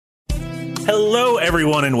Hello,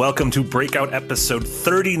 everyone, and welcome to Breakout episode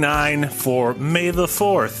 39 for May the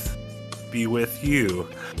 4th. Be with you.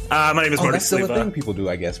 My name is Marty That's still Sleva. a thing people do,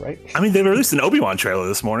 I guess, right? I mean, they released an Obi-Wan trailer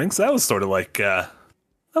this morning, so that was sort of like, that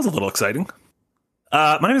was a little exciting.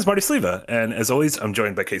 My name is Marty Sleva, and as always, I'm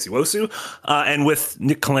joined by Casey Wosu, and with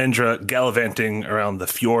Nick Calandra gallivanting around the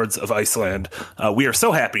fjords of Iceland. We are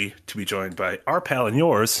so happy to be joined by our pal and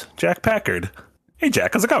yours, Jack Packard. Hey,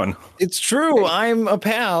 Jack, how's it going? It's true. I'm a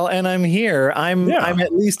pal, and I'm here. I'm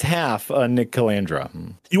at least half Nick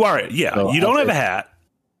Calandra. You are, yeah. So you don't have a hat,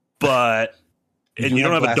 but you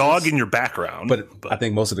don't have a dog in your background. But I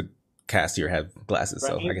think most of the cast here have glasses,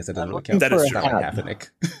 so I guess that doesn't really count. That is true. Not like half a Nick.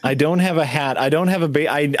 I don't have a hat. I don't have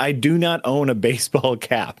I do not own a baseball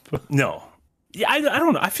cap. No. Yeah, I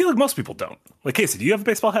don't know. I feel like most people don't. Like, Casey, do you have a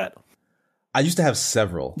baseball hat? I used to have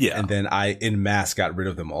several, and then I, en masse, got rid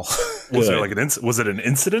of them all. Was there like was it an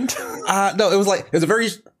incident? No, it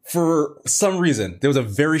was for some reason, there was a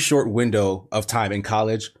very short window of time in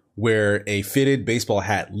college where a fitted baseball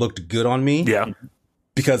hat looked good on me. Yeah.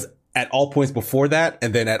 Because at all points before that,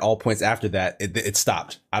 and then at all points after that, it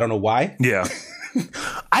stopped. I don't know why. Yeah.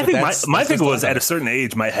 I think my thing was at a certain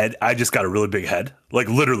age, I just got a really big head, like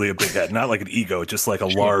literally a big head, not like an ego, just like a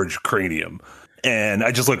large cranium. And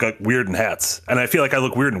I just look like weird in hats. And I feel like I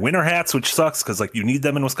look weird in winter hats, which sucks because like you need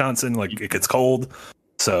them in Wisconsin. Like it gets cold.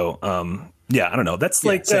 So, yeah, I don't know. That's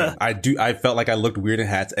like, I felt like I looked weird in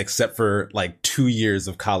hats except for like 2 years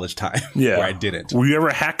of college time where I didn't. Were you ever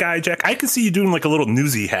a hat guy, Jack? I could see you doing like a little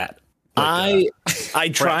newsy hat. Like, I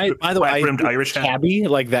tried, by the way, Irish cabbie,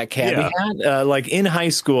 like that cabbie hat. Like in high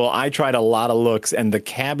school, I tried a lot of looks, and the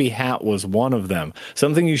cabbie hat was one of them.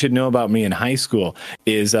 Something you should know about me in high school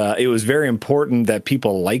is it was very important that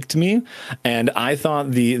people liked me, and I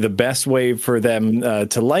thought the best way for them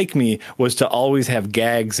to like me was to always have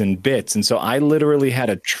gags and bits. And so I literally had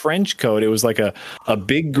a trench coat. It was like a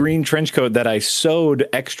big green trench coat that I sewed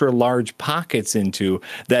extra large pockets into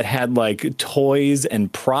that had like toys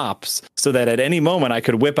and props, so that at any moment I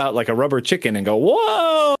could whip out like a rubber chicken and go,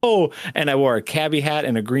 whoa! And I wore a cabbie hat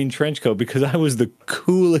and a green trench coat because I was the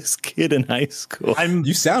coolest kid in high school.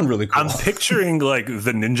 You sound really cool. I'm picturing like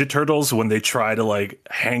the Ninja Turtles when they try to like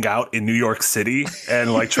hang out in New York City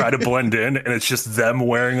and like try to blend in, and it's just them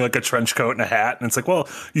wearing like a trench coat and a hat. And it's like, well,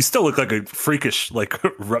 you still look like a freakish, like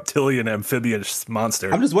reptilian, amphibious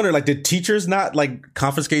monster. I'm just wondering, like, did teachers not like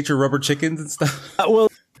confiscate your rubber chickens and stuff?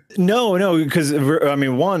 No, because I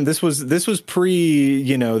mean, this was pre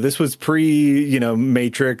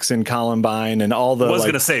Matrix and Columbine and all the. I was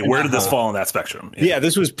going to say, where did this fall on that spectrum? Yeah,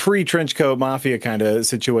 this was pre trenchcoat mafia kind of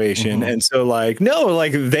situation, and so like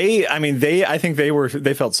I think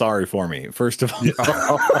they felt sorry for me first of all.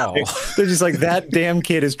 They're just like, that damn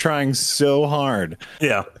kid is trying so hard.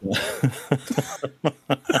 Yeah.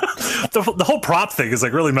 The whole prop thing is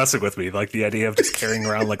like really messing with me, like the idea of just carrying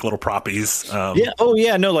around like little proppies.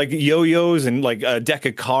 Like yo-yos and like a deck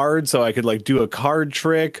of cards, so I could like do a card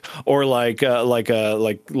trick, or like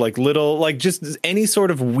little, like just any sort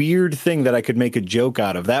of weird thing that I could make a joke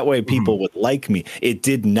out of. That way people would like me. It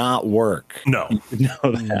did not work. No.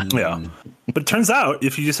 Yeah. But it turns out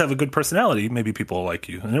if you just have a good personality, maybe people will like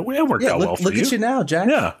you. And it worked out well for you. Look at you now, Jack.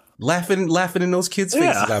 Yeah. Laughing in those kids'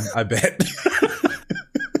 faces, I bet.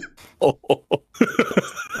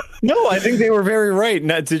 No, I think they were very right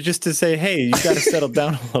not to say, hey, you got to settle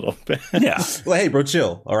down a little bit. Yeah. Well, hey, bro,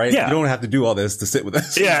 chill. All right. Yeah. You don't have to do all this to sit with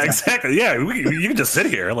us. Yeah, exactly. Yeah. You can just sit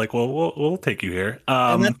here. Like, well, we'll take you here.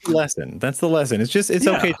 And that's the lesson. It's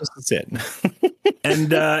okay just to sit.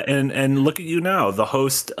 and look at you now, the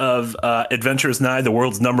host of Adventures Nigh, the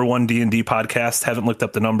world's #1 D&D podcast. Haven't looked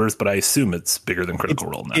up the numbers, but I assume it's bigger than Critical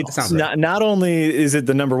Role now. It's not only is it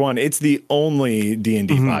the #1, it's the only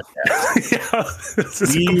D&D podcast. Yeah. This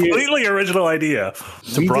is a completely original idea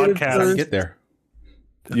to broadcast. Get there.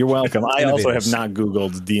 You're welcome. I also have not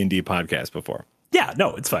Googled D&D podcast before. Yeah,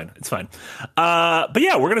 no, it's fine. It's fine. But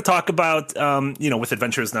yeah, we're going to talk about, with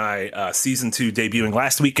Adventures Nigh, season 2 debuting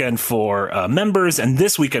last weekend for members and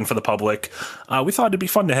this weekend for the public. We thought it'd be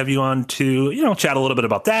fun to have you on to, chat a little bit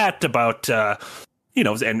about that, about,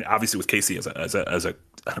 and obviously with Casey as a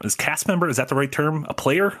cast member. Is that the right term? A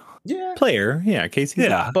player? Yeah. Player. Yeah. Casey.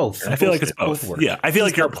 Yeah. Both. I feel like it's both. Yeah. I feel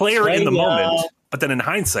like you're a player in the moment, but then in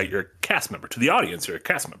hindsight, you're a cast member. To the audience, you're a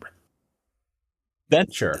cast member.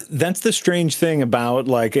 That's the strange thing about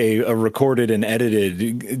like a recorded and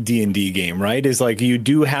edited D&D game, right? Is like you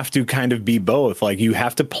do have to kind of be both. Like you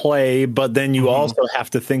have to play, but then you also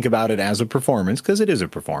have to think about it as a performance because it is a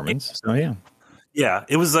performance. So yeah. Yeah,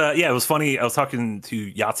 it was. Yeah, it was funny. I was talking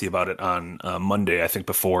to Yahtzee about it on Monday, I think,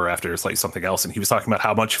 before or after it's like something else, and he was talking about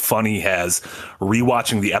how much fun he has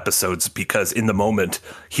rewatching the episodes because in the moment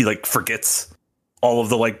he like forgets all of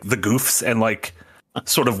the like the goofs and like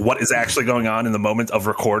sort of what is actually going on in the moment of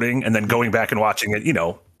recording, and then going back and watching it. You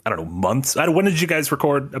know, I don't know, months. When did you guys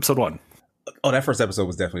record episode 1? Oh, that first episode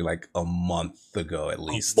was definitely like a month ago, at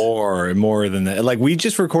least. More than that. Like we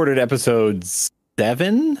just recorded episodes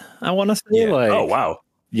 7, I want to say. Yeah. Like, Oh, wow.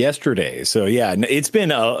 Yesterday. So yeah, it's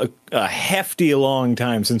been a hefty long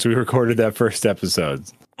time since we recorded that first episode.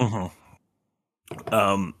 Mm-hmm.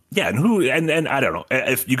 Yeah, and I don't know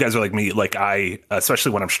if you guys are like me, like I,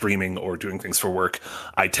 especially when I'm streaming or doing things for work,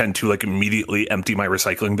 I tend to like immediately empty my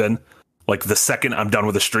recycling bin. Like the second I'm done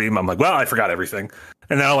with the stream, I'm like, well, I forgot everything.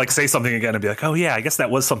 And then I'll like say something again and be like, oh yeah, I guess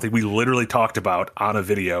that was something we literally talked about on a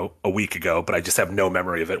video a week ago, but I just have no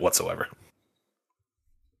memory of it whatsoever.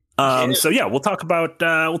 So yeah, we'll talk about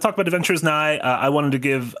Adventures Nigh. I wanted to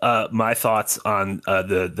give my thoughts on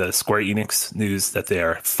the Square Enix news that they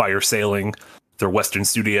are fire sailing their Western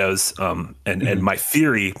studios, and my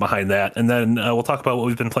theory behind that, and then we'll talk about what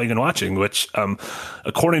we've been playing and watching. Which,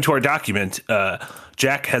 according to our document,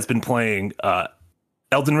 Jack has been playing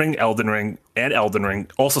Elden Ring,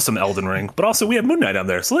 also some Elden Ring, but also we have Moon Knight on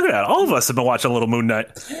there. So look at that, all of us have been watching a little Moon Knight.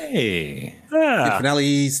 Hey, The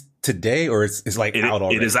finale's today, or it's like out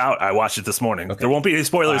already? It is out. I watched it this morning. Okay. There won't be any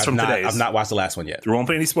spoilers from today's. I've not watched the last one yet. There won't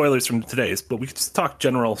be any spoilers from today's, but we can just talk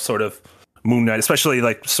general sort of Moon Knight, especially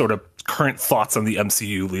like sort of current thoughts on the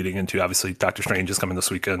MCU leading into obviously Doctor Strange is coming this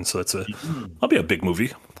weekend, so that'll be a big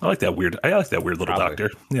movie. I like that weird little Doctor.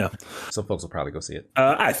 Yeah, some folks will probably go see it.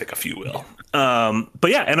 I think a few will. But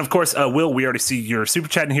yeah, and of course, Will, we already see your super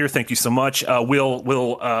chat in here. Thank you so much. We'll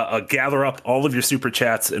gather up all of your super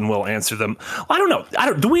chats and we'll answer them. I don't know.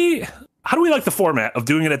 How do we like the format of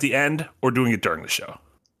doing it at the end or doing it during the show?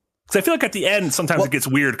 Because I feel like at the end sometimes it gets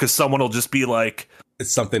weird because someone will just be like,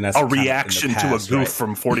 it's something that's a reaction to a goof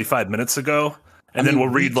from 45 minutes ago, and then we'll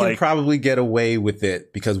read we can probably get away with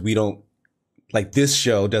it because we don't like this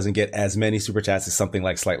show doesn't get as many super chats as something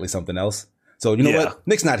like Slightly Something Else. So you know what?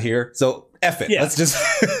 Nick's not here, so F it. Yeah. Let's just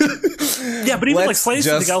yeah. But even like Slightly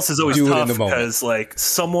Something Else is always tough because like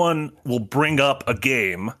someone will bring up a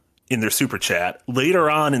game in their super chat later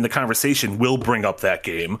on in the conversation. We'll bring up that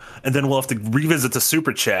game, and then we'll have to revisit the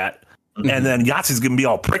super chat. And then Yahtzee's gonna be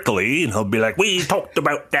all prickly, and he'll be like, "We talked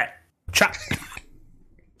about that chat,"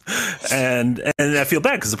 and I feel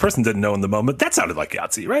bad because the person didn't know in the moment. That sounded like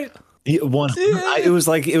Yahtzee, right? It was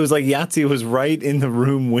like Yahtzee was right in the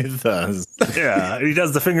room with us. Yeah, he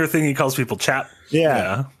does the finger thing. He calls people chap.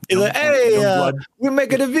 Yeah. He's like, hey, we're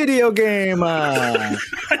making a video game. Yahtzee.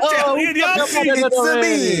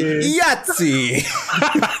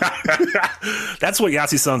 That's what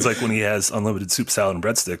Yahtzee sounds like when he has unlimited soup, salad, and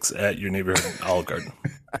breadsticks at your neighborhood Olive Garden.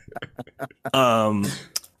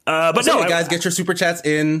 But so no, guys, get your super chats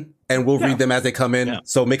in, and we'll read them as they come in. Yeah.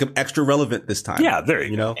 So make them extra relevant this time. Yeah, there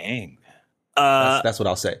you know. Dang. That's what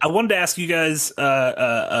I'll say. I wanted to ask you guys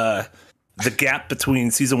the gap between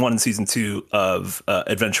season 1 and season 2 of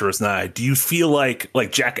Adventurers Nigh. Do you feel like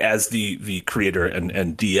Jack as the creator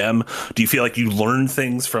and DM, do you feel like you learned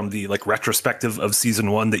things from the like retrospective of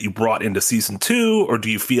season 1 that you brought into season 2, or do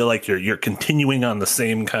you feel like you're continuing on the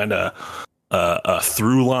same kind of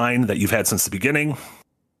through line that you've had since the beginning?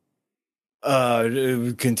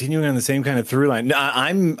 Continuing on the same kind of through line. I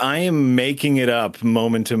am making it up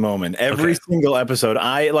moment to moment. Every single episode,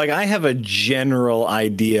 I have a general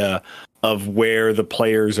idea of where the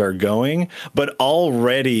players are going, but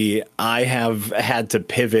already I have had to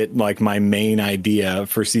pivot like my main idea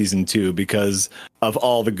for season 2 because of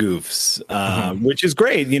all the goofs, which is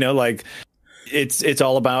great. You know, like it's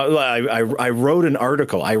all about. I wrote an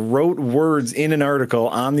article. I wrote words in an article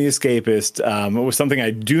on The Escapist. It was something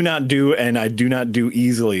I do not do, and I do not do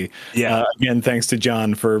easily. Yeah. Again, thanks to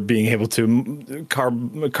John for being able to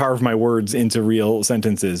carve my words into real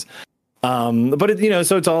sentences. But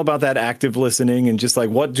so it's all about that active listening and just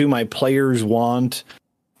like, what do my players want?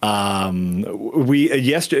 We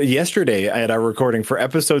yesterday at our recording for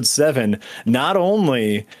episode 7, not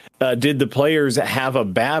only did the players have a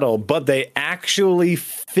battle, but they actually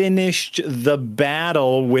finished the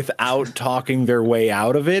battle without talking their way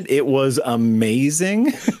out of it. It was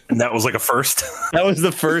amazing. And that was like a first. That was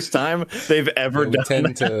the first time they've ever done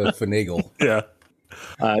tend to finagle. Yeah.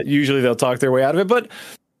 Usually they'll talk their way out of it, but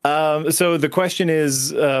so the question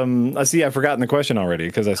is, I see I've forgotten the question already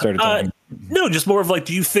because I started talking. No, just more of like,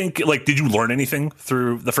 do you think, like, did you learn anything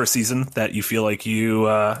through the first season that you feel like you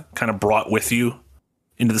kind of brought with you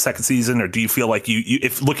into the second season, or do you feel like you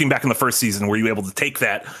if looking back in the first season, were you able to take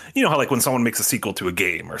that, how like when someone makes a sequel to a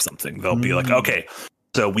game or something, they'll be like, okay,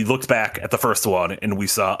 so we looked back at the first one and we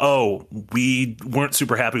saw, oh, we weren't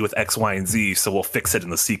super happy with X, Y, and Z, so we'll fix it in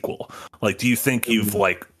the sequel. Like, do you think you've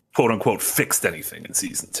like quote unquote fixed anything in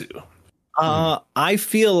season 2? I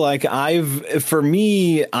feel like I've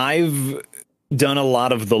done a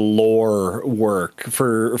lot of the lore work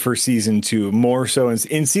for season 2, more so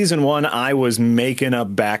in season 1. I was making up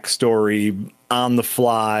backstory on the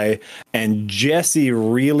fly, and Jesse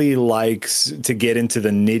really likes to get into the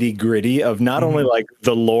nitty gritty of not only like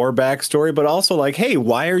the lore backstory, but also like, hey,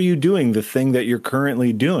 why are you doing the thing that you're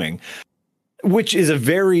currently doing? Which is a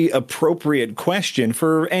very appropriate question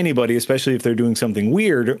for anybody, especially if they're doing something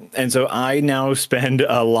weird. And so I now spend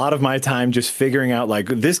a lot of my time just figuring out, like,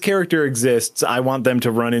 this character exists. I want them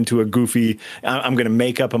to run into a goofy. I'm going to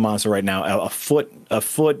make up a monster right now. A foot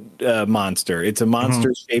monster. It's a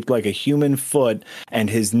monster shaped like a human foot,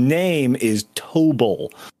 and his name is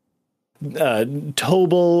Tobal.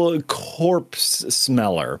 Tobal Corpse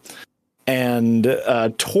Smeller. And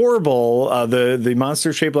Torval, the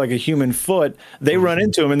monster shaped like a human foot, they run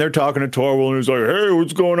into him and they're talking to Torval, and he's like, hey,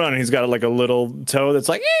 what's going on? And he's got like a little toe that's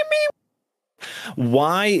like, hey, me.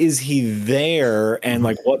 Why is he there? And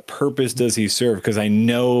like, what purpose does he serve? Because I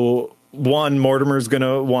know, one, Mortimer's going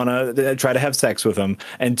to want to try to have sex with him.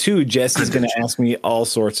 And two, Jesse's going to ask me all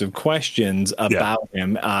sorts of questions about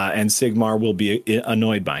him. And Sigmar will be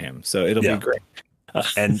annoyed by him. So it'll be great.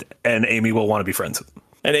 And Amy will want to be friends with him.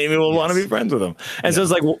 And Amy will want to be friends with him. And so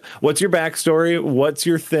it's like, what's your backstory? What's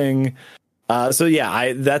your thing? That's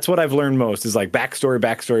what I've learned most is like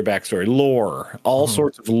backstory, lore, all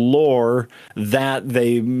sorts of lore that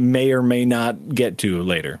they may or may not get to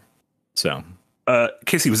later. So,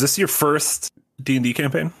 Casey, was this your first D&D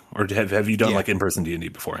campaign, or have you done like in-person D&D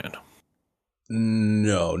beforehand?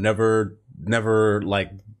 No, never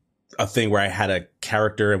like a thing where I had a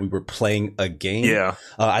character and we were playing a game. Yeah.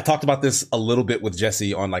 I talked about this a little bit with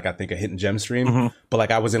Jesse on like, I think a Hidden Gem stream, but like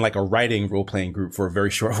I was in like a writing role-playing group for a very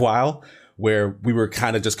short while where we were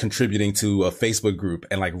kind of just contributing to a Facebook group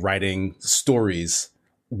and like writing stories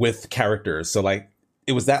with characters. So like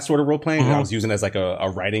it was that sort of role-playing that I was using as like a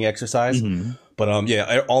writing exercise. But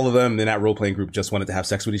all of them in that role-playing group just wanted to have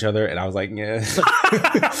sex with each other. And I was like, yeah,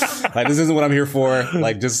 like, this isn't what I'm here for.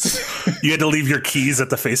 Like, just you had to leave your keys at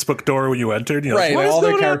the Facebook door when you entered. You're right. Like, all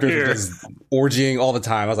their characters were just orgying all the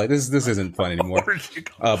time. I was like, this isn't fun anymore.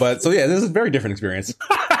 But so, yeah, this is a very different experience.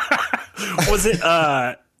 Was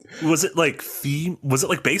it like theme? Was it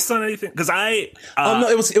like based on anything? Because no,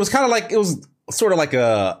 it was kind of like, it was sort of like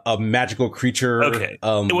a magical creature. Okay.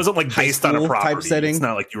 It wasn't like based on a property type setting. It's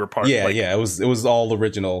not like you were part of like, it was all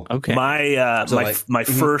original. Okay. My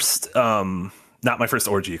first not my first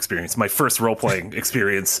orgy experience, my first role-playing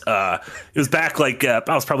experience, it was back like I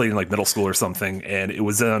was probably in like middle school or something, and it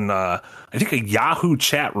was in I think a Yahoo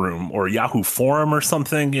chat room or Yahoo forum or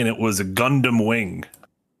something, and it was a Gundam Wing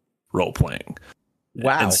role-playing.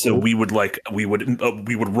 Wow. And so we would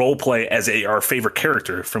role play as our favorite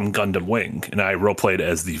character from Gundam Wing, and I role played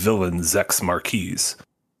as the villain Zex Marquise.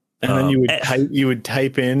 And then you would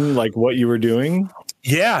type in like what you were doing.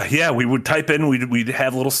 Yeah, we would type in. We'd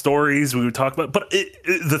have little stories. We would talk about. But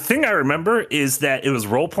the thing I remember is that it was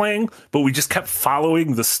role playing, but we just kept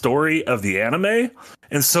following the story of the anime,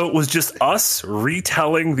 and so it was just us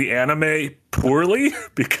retelling the anime poorly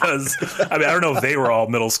because I don't know if they were all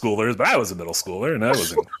middle schoolers, but I was a middle schooler and I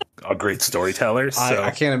was a great storyteller. So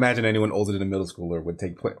I can't imagine anyone older than a middle schooler would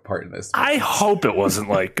take part in this. I hope it wasn't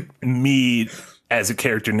like me as a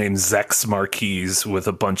character named Zex Marquise with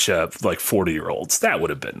a bunch of like 40-year-olds. That would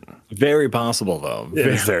have been very possible, though.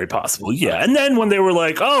 Very possible. Yeah. And then when they were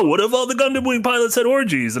like, "Oh, what if all the Gundam Wing pilots had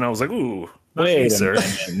orgies?" And I was like, "Ooh, wait, sir."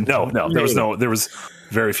 No, there was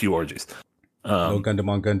very few orgies. No Gundam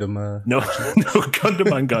on Gundam. No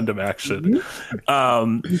Gundam on Gundam action.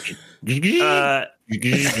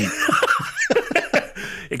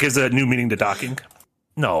 It gives a new meaning to docking.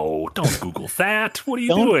 No, don't Google that. What are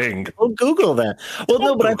you doing? Don't Google that. Well,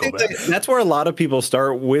 no, but I think that's where a lot of people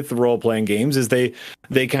start with role-playing games is they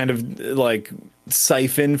kind of like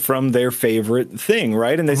siphon from their favorite thing,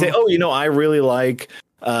 right? And they say, oh, I really like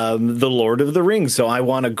the Lord of the Rings, so I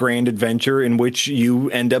want a grand adventure in which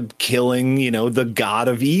you end up killing, the god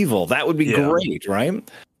of evil. That would be great, right?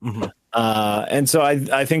 And so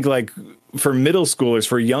I think like for middle schoolers,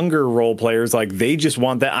 for younger role players, like they just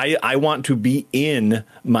want that. I want to be in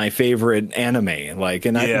my favorite anime, like,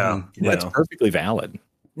 and that's perfectly valid.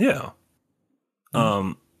 Yeah. We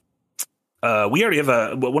already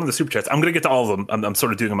have one of the super chats. I'm going to get to all of them. I'm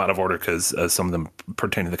sort of doing them out of order because some of them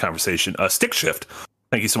pertain to the conversation. Stick Shift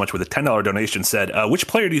thank you so much with a $10 donation, said, which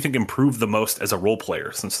player do you think improved the most as a role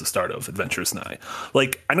player since the start of Adventures Nigh?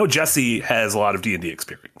 Like, I know Jesse has a lot of D&D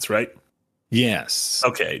experience, right? Yes.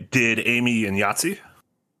 Okay. Did Amy and Yahtzee?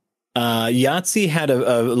 Yahtzee had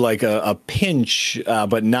a pinch,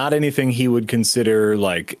 but not anything he would consider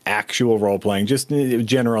like actual role playing, just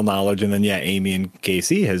general knowledge. And then, Amy and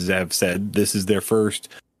Casey have said this is their first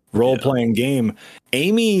role playing game.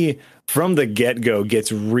 Amy, from the get-go,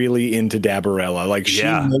 gets really into Dabarella. Like, she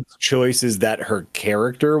makes choices that her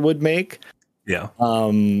character would make. Yeah.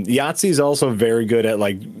 Yahtzee's also very good at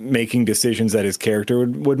like making decisions that his character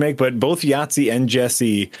would make, but both Yahtzee and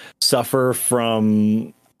Jesse suffer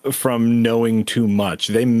from knowing too much.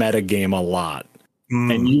 They metagame a lot.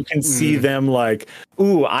 And you can see them like,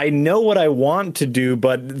 ooh, I know what I want to do,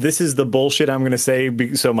 but this is the bullshit I'm going to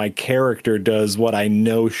say so my character does what I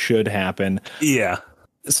know should happen. Yeah.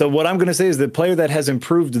 So what I'm going to say is the player that has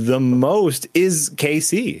improved the most is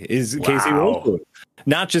KC. Casey Rosewood.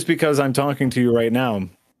 Not just because I'm talking to you right now.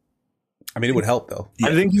 I mean, it would help though.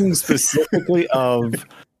 I'm thinking specifically of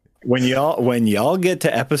when y'all get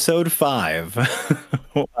to episode 5.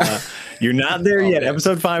 You're not there yet.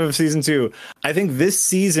 Episode 5 of season 2. I think this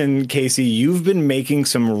season, Casey, you've been making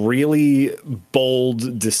some really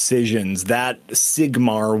bold decisions that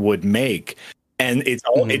Sigmar would make. And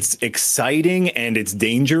it's exciting and it's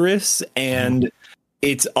dangerous and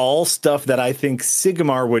it's all stuff that I think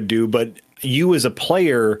Sigmar would do, but you as a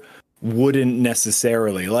player wouldn't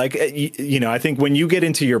necessarily. Like, I think when you get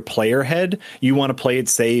into your player head, you want to play it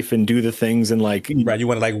safe and do the things and like, right. You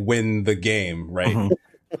want to like win the game. Right.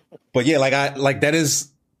 But yeah, that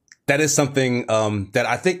is something that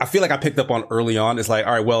I feel like I picked up on early on. It's like,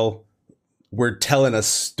 all right, well, we're telling a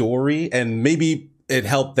story, and maybe it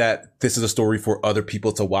helped that this is a story for other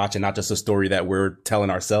people to watch and not just a story that we're telling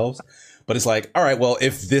ourselves. But it's like, all right, well,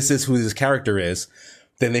 if this is who this character is,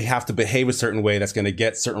 then they have to behave a certain way that's going to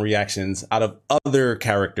get certain reactions out of other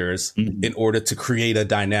characters in order to create a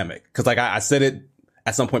dynamic. Because like I said it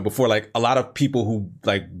at some point before, like a lot of people who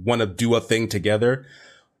like want to do a thing together,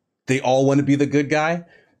 they all want to be the good guy.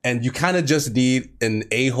 And you kind of just need an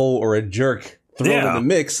a-hole or a jerk thrown in the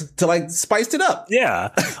mix to like spice it up. Yeah.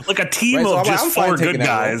 Like a team right? of just 4 good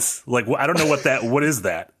guys. Like, I don't know what is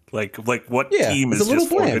that? Like what team is just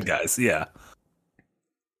 4 good guys? Yeah.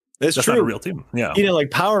 That's true. Not a real team. Yeah.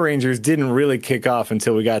 Like Power Rangers didn't really kick off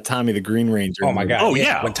until we got Tommy the Green Ranger. Oh my God. Oh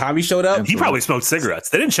yeah. When Tommy showed up, he probably smoked cigarettes.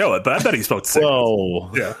 They didn't show it, but I bet he smoked cigarettes.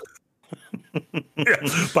 Whoa. Yeah.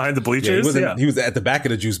 Behind the bleachers. He was at the back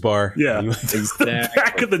of the juice bar. Yeah. Exactly.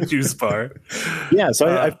 Back of the juice bar. Yeah. So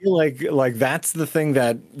I feel like that's the thing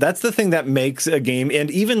that makes a game,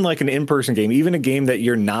 and even like an in-person game, even a game that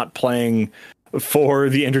you're not playing for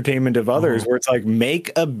the entertainment of others, where it's like, make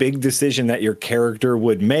a big decision that your character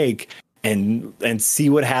would make and see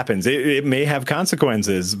what happens. It may have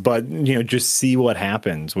consequences, but just see what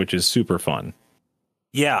happens, which is super fun.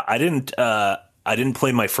 Yeah, I didn't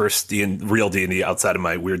play my first real D&D outside of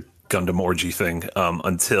my weird Gundam orgy thing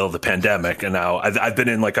until the pandemic, and now I've been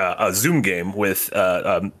in like a Zoom game with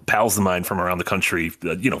pals of mine from around the country,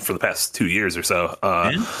 for the past 2 years or so,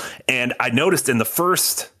 and I noticed in the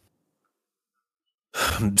first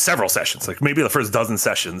several sessions, like maybe the first dozen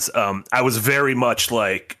sessions, I was very much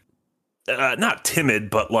like not timid,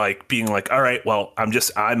 but like being like, all right, well, I'm going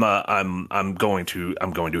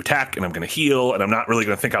to attack and I'm going to heal and I'm not really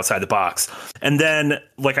going to think outside the box. And then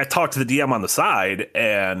like I talked to the DM on the side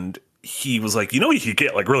and he was like, you could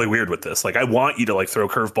get like really weird with this. Like, I want you to like throw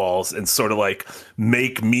curveballs and sort of like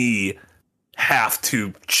make me have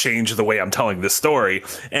to change the way I'm telling this story.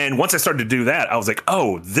 And once I started to do that, I was like,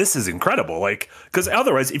 oh, this is incredible. Like, because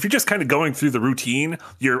otherwise, if you're just kind of going through the routine,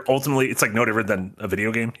 you're ultimately, it's like no different than a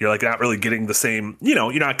video game. You're like not really getting the same,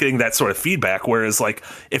 you're not getting that sort of feedback. Whereas like,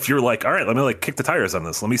 if you're like, all right, let me like kick the tires on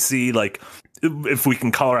this. Let me see like if we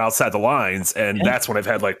can color outside the lines. And that's when I've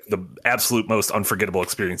had like the absolute most unforgettable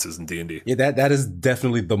experiences in D&D. Yeah, that is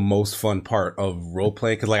definitely the most fun part of role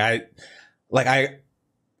play. Cause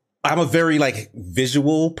I'm a very like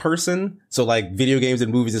visual person. So like video games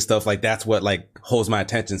and movies and stuff, like that's what like holds my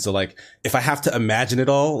attention. So like if I have to imagine it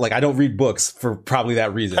all, like I don't read books for probably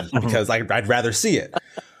that reason, because I'd rather see it.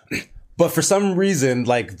 But for some reason,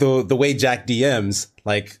 like the way Jack DMs,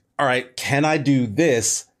 like, all right, can I do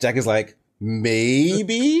this? Jack is like,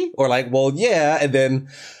 maybe, or like, well, yeah. And then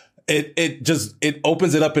it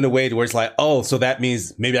opens it up in a way to where it's like, oh, so that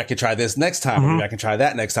means maybe I can try this next time, or maybe I can try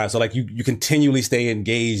that next time. So like you continually stay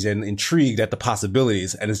engaged and intrigued at the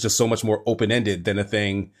possibilities, and it's just so much more open-ended than a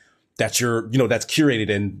thing that you're, that's curated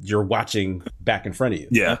and you're watching back in front of you.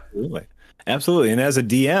 Yeah, absolutely. Absolutely. And as a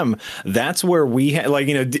DM, that's where we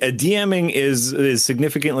DMing is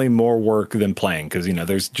significantly more work than playing, because,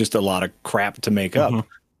 there's just a lot of crap to make up.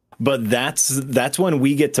 But that's when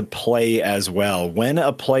we get to play as well. When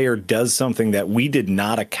a player does something that we did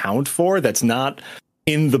not account for, that's not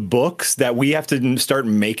in the books, that we have to start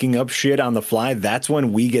making up shit on the fly, that's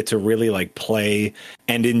when we get to really like play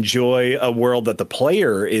and enjoy a world that the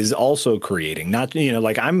player is also creating. Not,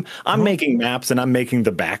 I'm making maps and I'm making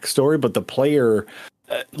the backstory, but the player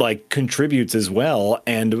contributes as well,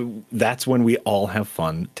 and that's when we all have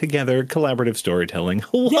fun together. Collaborative storytelling.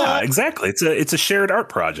 Yeah, exactly. It's a shared art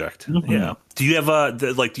project. Yeah. Do you have a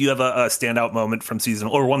standout moment from season,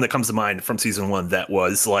 or one that comes to mind from season 1 that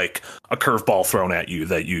was like a curveball thrown at you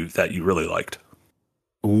that you really liked?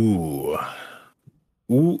 Ooh.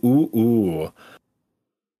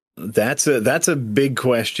 That's a big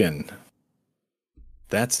question.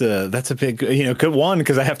 That's a big, good one,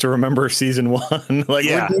 because I have to remember season 1. And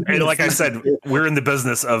like I said, we're in the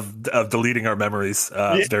business of deleting our memories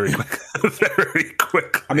very quick, very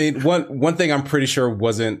quick. I mean, one thing I'm pretty sure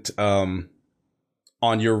wasn't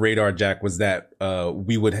on your radar, Jack, was that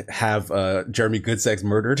we would have Jeremy Goodsex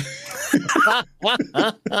murdered.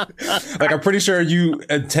 I'm pretty sure you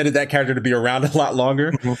intended that character to be around a lot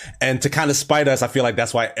longer, and to kind of spite us, I feel like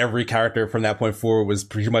that's why every character from that point forward was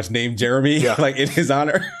pretty much named Jeremy, in his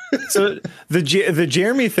honor. So the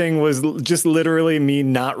Jeremy thing was just literally me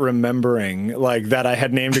not remembering that I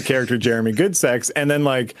had named a character Jeremy Goodsex, and then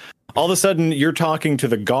all of a sudden you're talking to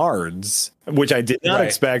the guards, which I did not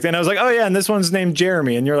expect. And I was like, oh yeah, and this one's named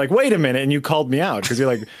Jeremy. And you're like, wait a minute. And you called me out because you're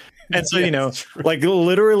like, and so,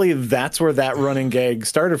 literally that's where that running gag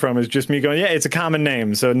started from, is just me going, yeah, it's a common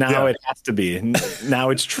name. So now it has to be. Now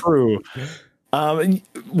it's true.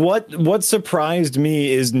 What surprised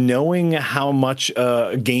me is knowing how much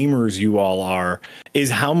gamers you all are, is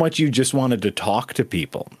how much you just wanted to talk to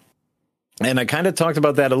people. And I kind of talked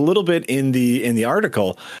about that a little bit in the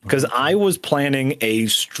article, because I was planning a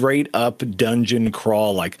straight up dungeon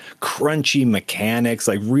crawl, crunchy mechanics,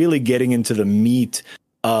 really getting into the meat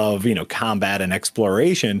of, combat and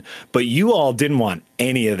exploration. But you all didn't want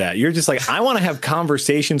any of that. You're just like, I want to have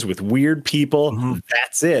conversations with weird people.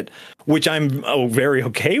 That's it, which I'm very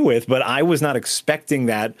okay with. But I was not expecting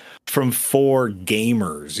that from 4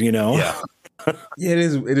 gamers, Yeah. Yeah,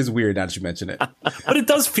 it is weird now that you mention it, but it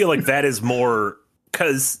does feel like that is more,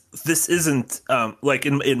 because this isn't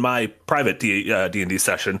in my private D&D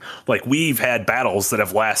session. We've had battles that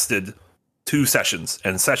have lasted 2 sessions,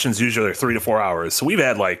 and sessions usually are 3 to 4 hours. So we've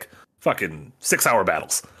had fucking 6-hour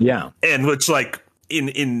battles. Yeah, and which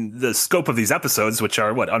in the scope of these episodes, which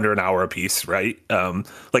are under an hour a piece, right?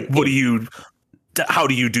 What do you? How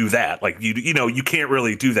do you do that? You can't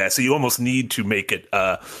really do that. So you almost need to make it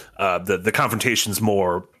the confrontations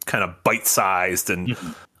more kind of bite-sized and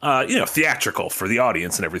theatrical for the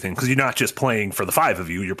audience and everything, because you're not just playing for the 5 of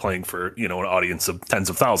you, you're playing for an audience of tens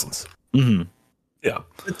of thousands. Yeah,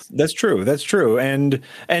 that's true. That's true. And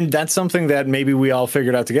that's something that maybe we all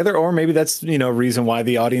figured out together, or maybe that's, a reason why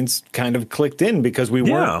the audience kind of clicked in, because we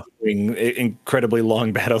weren't doing incredibly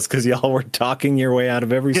long battles, because y'all were talking your way out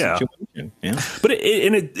of every situation. Yeah. But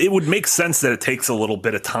it would make sense that it takes a little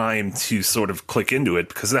bit of time to sort of click into it,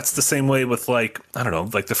 because that's the same way with I don't know,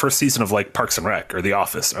 the first season of Parks and Rec or The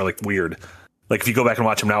Office are weird. If you go back and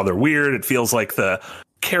watch them now, they're weird. It feels like the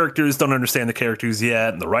characters don't understand the characters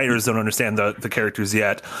yet, and the writers don't understand the characters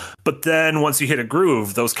yet. But then once you hit a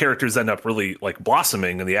groove, those characters end up really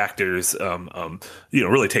blossoming, and the actors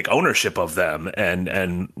really take ownership of them.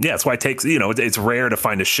 And that's why it takes, it's rare to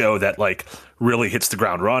find a show that really hits the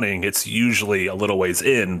ground running. It's usually a little ways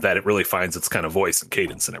in that it really finds its kind of voice and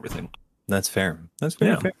cadence and everything. That's fair. That's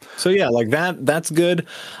very fair. So yeah, that's good.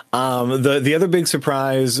 The other big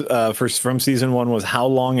surprise from season 1 was how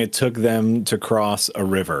long it took them to cross a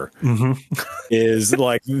river. Is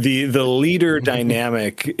the leader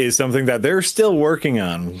dynamic is something that they're still working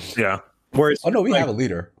on. Yeah. Whereas, oh no, we have a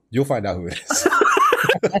leader. You'll find out who it is.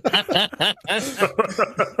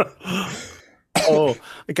 Oh,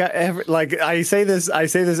 I say this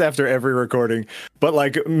after every recording, but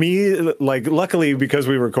luckily, because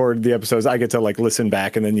we record the episodes, I get to listen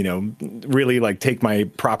back and then really take my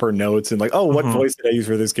proper notes and what voice did I use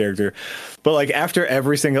for this character. But after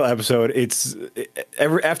every single episode,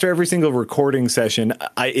 after every single recording session,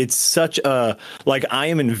 it's such a I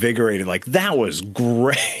am invigorated. That was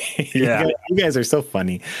great. Yeah, you guys are so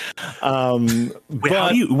funny.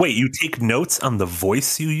 You take notes on the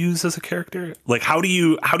voice you use as a character? How do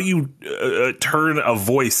you turn a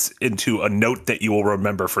voice into a note that you you will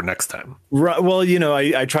remember for next time. Right. Well,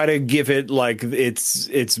 I try to give it like it's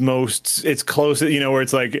close, where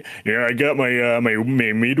it's like, I got my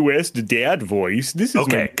Midwest dad voice. This is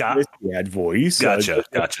my Midwest dad voice. Gotcha.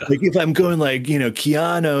 Like if I'm going like,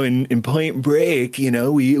 Keanu in Point Break, we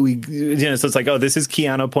so it's like, oh, this is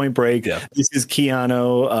Keanu Point Break. Yeah. This is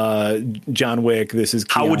Keanu John Wick. This is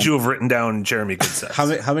Keanu. How would you have written down Jeremy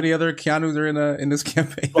Goodsex? How many other Keanus are in this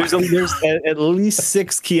campaign? There's at least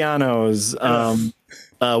 6 Keanus.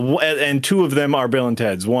 And 2 of them are Bill and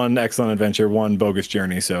Ted's. 1 Excellent Adventure, 1 Bogus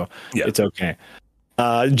Journey. So it's okay.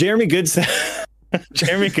 Jeremy Goodsex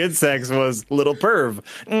was Little Perv.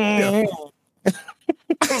 Yeah.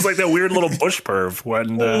 It was like that weird little bush perv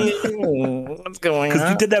when what's going on?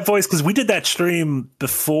 Because you did that voice, because we did that stream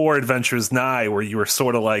before Adventures Nigh where you were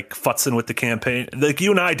sort of like futzing with the campaign, like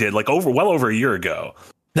you and I did, like well over a year ago.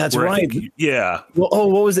 That's right. Yeah.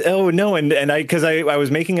 Well, what was it? Oh no, and I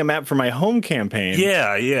was making a map for my home campaign.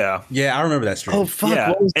 Yeah. I remember that stream. Oh fuck!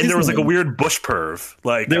 Yeah, and there was like a weird bush perv,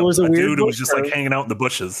 like there was a weird dude who was just like hanging out in the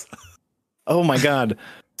bushes. Oh my god!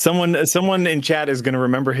 Someone in chat is going to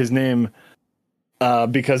remember his name.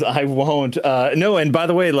 Because I won't. No, and by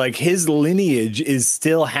the way, like his lineage is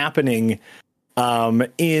still happening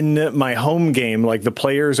in my home game. Like the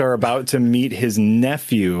players are about to meet his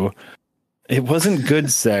nephew. It wasn't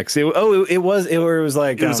good sex. It was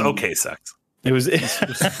like okay sex. It was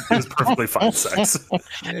perfectly fine sex.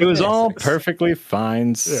 It was all perfectly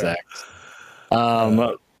fine sex.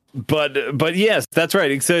 But yes, that's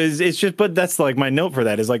right. So it's just, but that's like my note for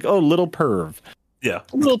that is like, oh, little perv. Yeah.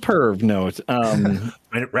 Little perv note.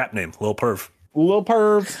 Rap name, Lil Perv. Lil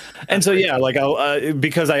Perv. And so, yeah, like I'll,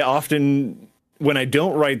 because I often, when I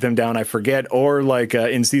don't write them down, I forget. Or like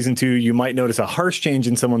in season 2, you might notice a harsh change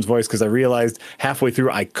in someone's voice because I realized halfway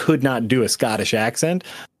through I could not do a Scottish accent.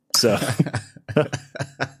 So,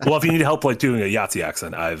 well, if you need help like doing a Yahtzee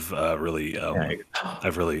accent, I've really nailed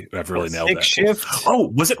that. Shift. Oh,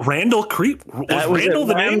 was it Randall Creep? Was Randall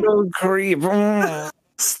the name? Randall Creep.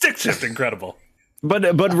 Stick shift, incredible.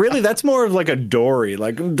 But really, that's more of like a Dory.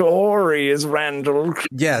 Like Dory is Randall.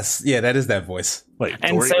 Yes, yeah, that is that voice. Wait,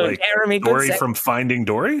 and Dory, so like Jeremy Dory from Finding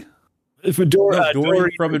Dory?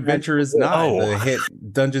 Dory from Adventures Nigh, the hit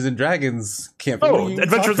Dungeons and Dragons campaign. Oh,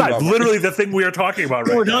 Adventures Nigh, literally the thing we are talking about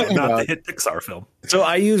right now, not the hit Pixar film. So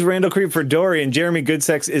I use Randall Creep for Dory, and Jeremy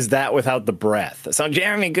Goodsex is that without the breath. So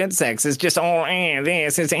Jeremy Goodsex is just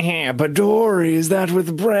this is but Dory is that with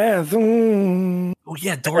the breath. Mm. Oh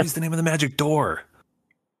yeah, Dory's the name of the magic door.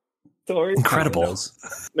 Dory, incredible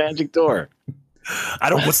magic door. I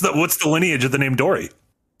don't. What's the lineage of the name Dory?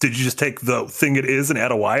 Did you just take the thing it is and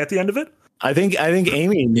add a Y at the end of it? I think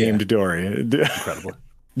Amy named Dory. Incredible.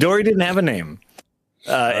 Dory didn't have a name.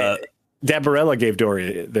 Dabarella gave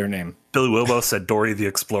Dory their name. Billy Wilbo said Dory the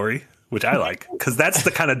Explorer, which I like because that's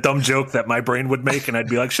the kind of dumb joke that my brain would make, and I'd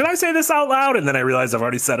be like, "Should I say this out loud?" And then I realized I've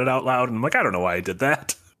already said it out loud, and I'm like, "I don't know why I did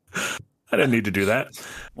that." I didn't need to do that.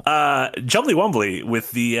 Jumbly Wumbly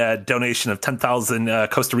with the donation of 10,000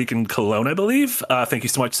 Costa Rican Colon, I believe. Thank you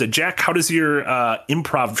so much. Said, Jack, how does your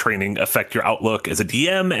improv training affect your outlook as a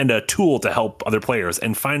DM and a tool to help other players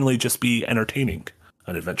and finally just be entertaining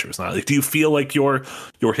on adventures? Like, do you feel like your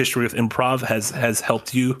history with improv has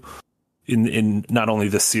helped you in not only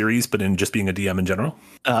this series, but in just being a DM in general?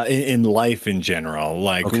 In life in general.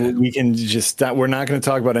 Like, okay. We can just stop. We're not going to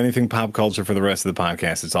talk about anything pop culture for the rest of the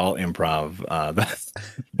podcast. It's all improv,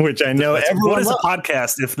 which I know everyone loves. What is a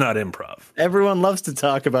podcast if not improv? Everyone loves to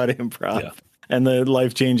talk about improv and the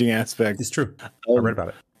life-changing aspect. It's true. I read about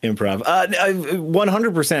it. Improv.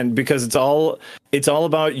 100%, because it's all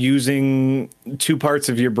about using 2 parts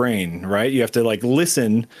of your brain, right? You have to like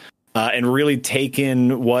listen and really take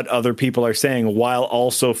in what other people are saying while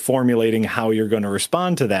also formulating how you're going to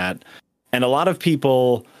respond to that. And a lot of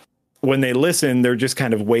people, when they listen, they're just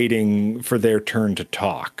kind of waiting for their turn to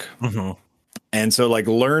talk. Mm-hmm. And so like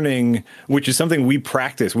learning, which is something we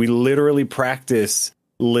practice, we literally practice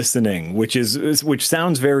listening, which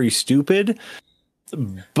sounds very stupid,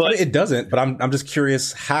 but it doesn't. But I'm just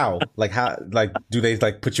curious how do they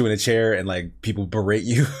like put you in a chair and like people berate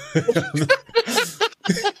you?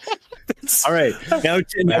 All right, now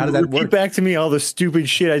repeat back to me all the stupid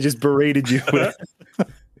shit I just berated you with.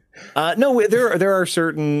 No, there are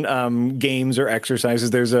certain games or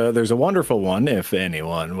exercises. There's a wonderful one if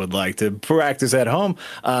anyone would like to practice at home.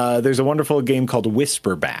 There's a wonderful game called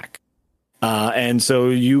Whisperback. And so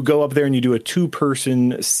you go up there and you do a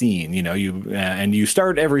 2-person scene, and you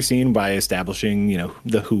start every scene by establishing,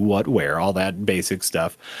 the who, what, where, all that basic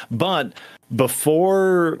stuff. But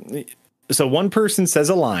so one person says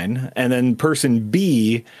a line and then person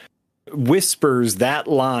B whispers that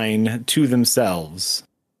line to themselves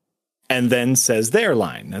and then says their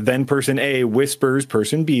line. Then person A whispers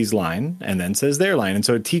person B's line and then says their line. And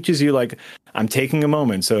so it teaches you, like, I'm taking a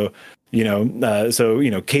moment. So,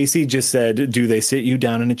 Casey just said, do they sit you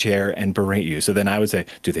down in a chair and berate you? So then I would say,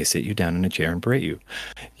 do they sit you down in a chair and berate you?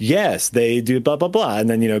 Yes, they do, blah, blah, blah. And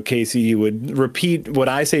then, Casey, you would repeat what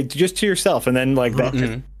I say just to yourself. And then like that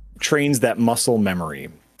just trains that muscle memory.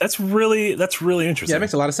 That's really interesting. Yeah, it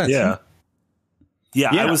makes a lot of sense. Yeah. Yeah,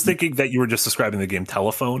 I was thinking that you were just describing the game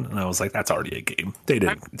Telephone, and I was like, that's already a game. They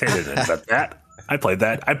didn't invent that. I played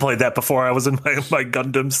that before I was in my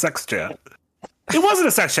Gundam sex chat. It wasn't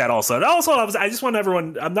a sex chat also. And also, I just want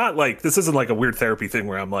everyone, I'm not like, this isn't like a weird therapy thing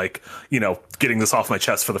where I'm like, getting this off my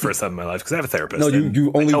chest for the first time in my life because I have a therapist. No,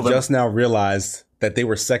 you only just now realized that they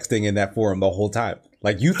were sexting in that forum the whole time.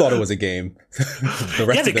 Like, you thought it was a game.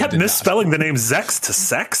 They kept misspelling the name Zex to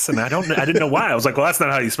sex, and I didn't know why. I was like, well, that's not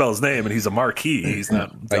how you spell his name, and he's a marquee. He's not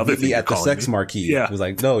the like, other thing at the sex me. marquee. Yeah. It was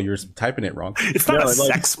like, no, you're typing it wrong. It's not a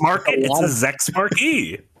sex market, it's a Zex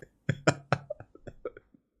marquee.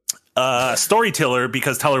 Storyteller,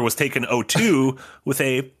 because Teller was taken 02 with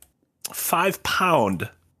a £5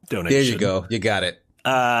 donation. There you go. You got it.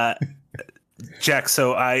 Jack,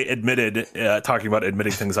 so I admitted, talking about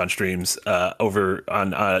admitting things on streams over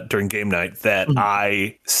on during game night, that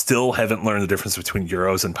I still haven't learned the difference between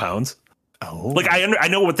euros and pounds. Oh, like I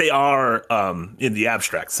know what they are in the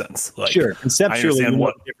abstract sense. Like, sure, conceptually,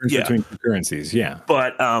 what the difference between currencies. Yeah,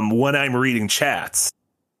 but when I'm reading chats,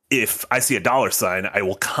 if I see a $sign, I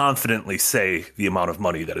will confidently say the amount of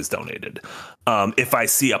money that is donated. If I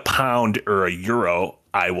see a pound or a euro,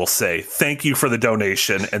 I will say thank you for the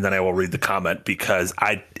donation, and then I will read the comment because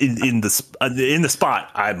in the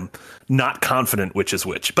spot I'm not confident which is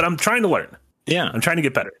which, but I'm trying to learn. Yeah, I'm trying to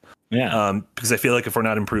get better. Yeah, because I feel like if we're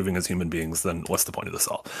not improving as human beings, then what's the point of this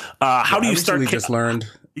all? How do you start? We just learned.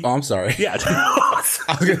 Oh, I'm sorry. Yeah.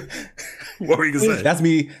 What were you going to say? That's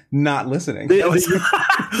me not listening.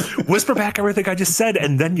 Whisper back everything I just said,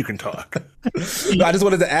 and then you can talk. I just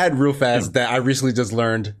wanted to add real fast that I recently just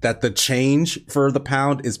learned that the change for the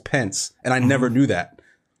pound is pence, and I never knew that.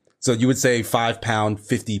 So you would say £5,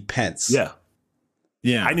 50 pence. Yeah.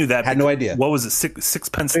 Yeah. I knew that. Had no idea. What was it? Six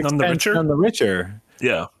pence none the richer? None the richer.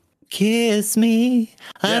 Yeah. Kiss me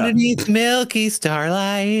underneath milky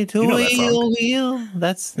starlight. You know that song. Wheel.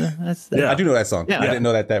 That's I do know that song. Yeah. I didn't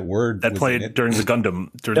know that word that played during the Gundam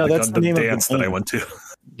the dance that I went to.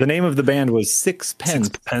 The name of the band was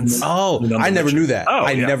Sixpence. Oh, I never knew that.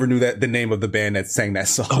 I never knew that the name of the band that sang that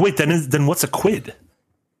song. Oh wait, then what's a quid?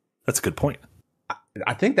 That's a good point.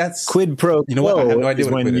 I think that's quid pro quo. You know what? I have no idea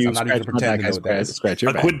what a quid is. I'm not even even pretending to know what that is. Scratch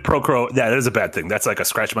your back. Quid pro quo. Yeah, that is a bad thing. That's like a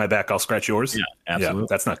scratch my back, I'll scratch yours. Yeah, absolutely. Yeah,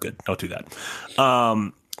 that's not good. Don't do that.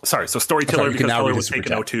 Sorry. So Storyteller, because Teller was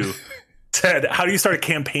taken 02. Ted, how do you start a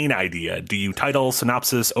campaign idea? Do you title,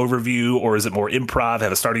 synopsis, overview, or is it more improv,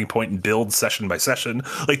 have a starting point and build session by session?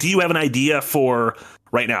 Like, do you have an idea for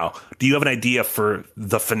right now? Do you have an idea for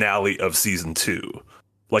the finale of season 2?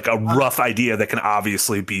 Like a rough idea that can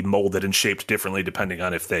obviously be molded and shaped differently depending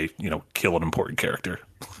on if they, kill an important character.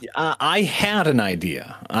 I had an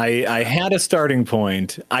idea. I had a starting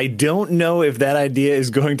point. I don't know if that idea is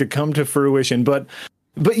going to come to fruition, but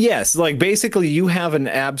yes, like basically you have an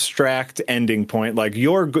abstract ending point. Like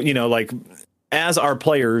as our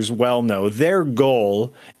players well know, their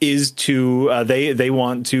goal is to they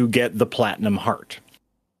want to get the platinum heart.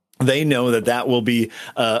 They know that will be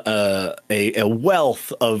a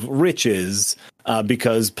wealth of riches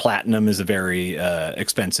because platinum is a very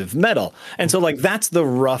expensive metal. And so like that's the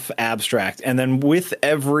rough abstract. And then with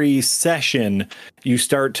every session, you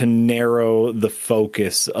start to narrow the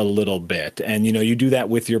focus a little bit. And, you do that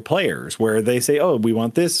with your players where they say, oh, we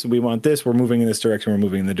want this, we're moving in this direction, we're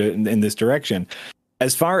moving in this direction.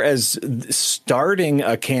 As far as starting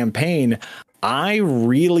a campaign, I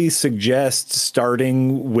really suggest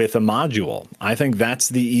starting with a module. I think that's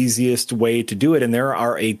the easiest way to do it. And there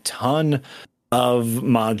are a ton of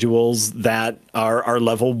modules that are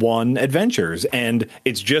level 1 adventures. And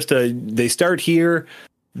it's just they start here.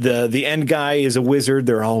 The end guy is a wizard.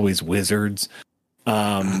 They're always wizards.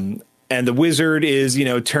 And the wizard is,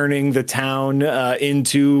 turning the town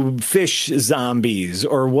into fish zombies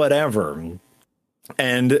or whatever.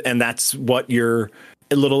 And that's what your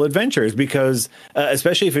little adventures, because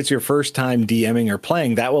especially if it's your first time DMing or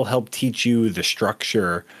playing, that will help teach you the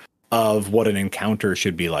structure of what an encounter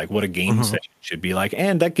should be like, what a game session should be like,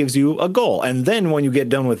 and that gives you a goal. And then when you get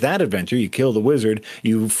done with that adventure, you kill the wizard,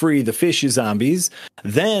 you free the fish zombies,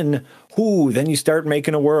 then you start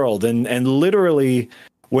making a world. And literally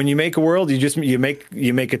when you make a world, you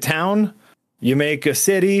make a town, You make a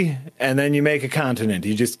city, and then you make a continent.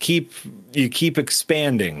 You keep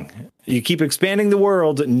expanding. You keep expanding the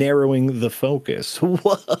world, narrowing the focus.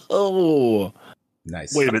 Whoa.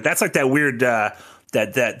 Nice. Wait a minute. That's like that weird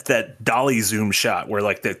that dolly zoom shot where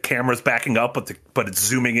like the camera's backing up, but it's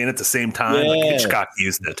zooming in at the same time. Yeah. Like Hitchcock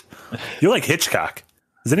used it. You're like Hitchcock.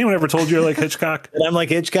 Has anyone ever told you you're like Hitchcock? And I'm like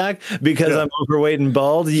Hitchcock because I'm overweight and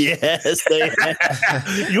bald. Yes, they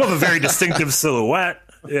you have a very distinctive silhouette.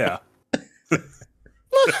 Yeah.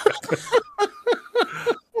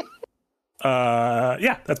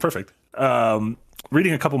 Yeah, that's perfect.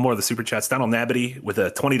 Reading a couple more of the super chats. Donald Nabity with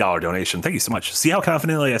a $20 donation. Thank you so much. See how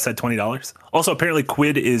confidently I said $20? Also, apparently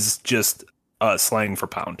quid is just slang for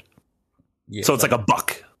pound. Yeah, so it's like a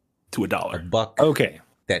buck to $1. A buck. Okay.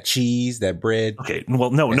 That cheese, that bread. Okay.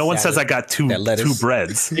 Well, no one salad, says I got two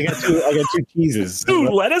breads. I got two cheeses. 2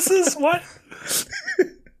 lettuces? What?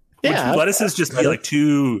 Yeah. Lettuces just be like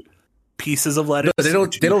 2 pieces of lettuce. No,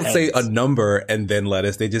 they don't say a number and then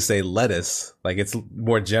lettuce. They just say lettuce. Like it's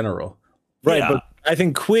more general. Right. Yeah. But I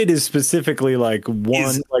think quid is specifically like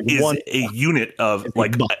one a unit of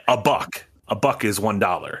like a buck. A buck is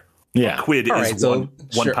 $1. Yeah. A quid is one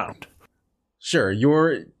pound. Sure.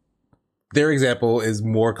 Their example is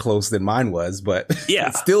more close than mine was, but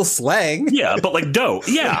it's still slang. Yeah, but like dough.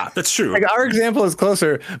 Yeah, that's true. Like our example is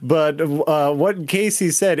closer, but what Casey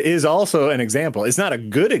said is also an example. It's not a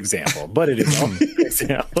good example, but it is also an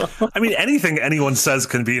example. I mean, anything anyone says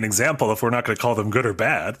can be an example if we're not going to call them good or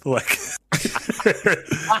bad. Like,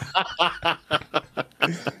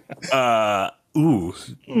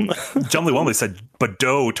 Jumley Wumley said, but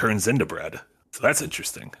dough turns into bread. So that's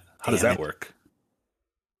interesting. How does that work?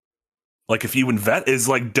 Like if you invest, is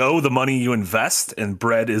like dough the money you invest and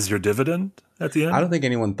bread is your dividend at the end? I don't think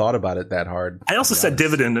anyone thought about it that hard. I also said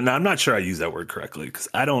dividend, and I'm not sure I use that word correctly because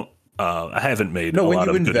I haven't made a lot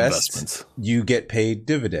of good investments. You get paid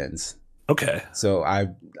dividends. Okay. So I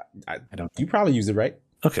don't. You probably use it right.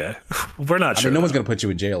 Okay. We're not sure. I mean, no one's going to put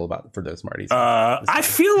you in jail for those, Marty. I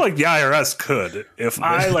feel like the IRS could. If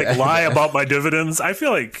I lie about my dividends, I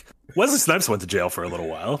feel like Wesley Snipes went to jail for a little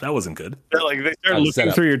while. That wasn't good. They started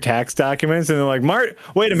looking through your tax documents and they're like,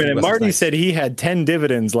 wait a minute. Marty said he had 10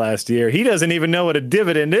 dividends last year. He doesn't even know what a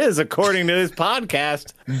dividend is, according to his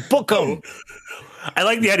podcast. Book him. I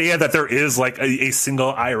like the idea that there is like a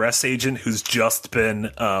single IRS agent who's just been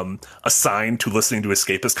assigned to listening to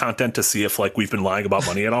escapist content to see if like we've been lying about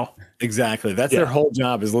money at all. Exactly. That's their whole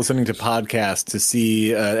job, is listening to podcasts to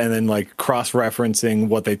see and then like cross-referencing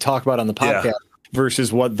what they talk about on the podcast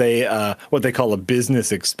versus what they call a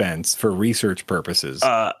business expense for research purposes.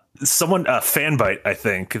 Someone, Fanbyte, I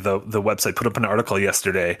think, the website put up an article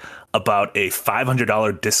yesterday about a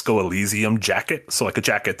 $500 Disco Elysium jacket. So like a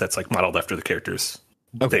jacket that's like modeled after the characters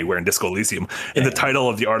they wear in Disco Elysium. And the title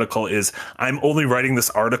of the article is, I'm only writing this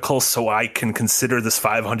article so I can consider this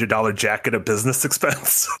 $500 jacket a business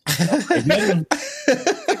expense.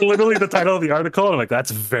 Literally the title of the article. And I'm like,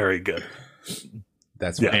 that's very good.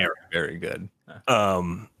 That's very, very good.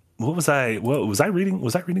 What was I reading?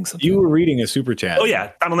 Was I reading something? You were reading a super chat. Oh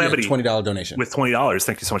yeah, Donald Nabity, $20 donation with $20.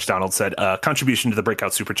 Thank you so much, Donald. Said contribution to the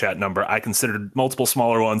breakout super chat number. I considered multiple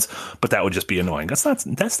smaller ones, but that would just be annoying. That's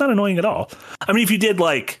not annoying at all. I mean, if you did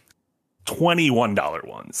like $21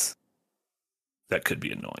 ones, that could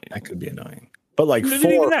be annoying. But like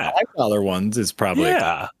 $4-5 ones is probably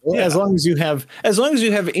as long as you have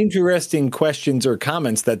interesting questions or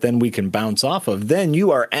comments that then we can bounce off of, then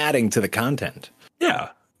you are adding to the content. Yeah,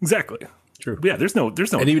 exactly. True. Yeah, there's no.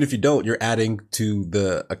 And even if you don't, you're adding to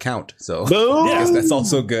the account. So boom. I guess that's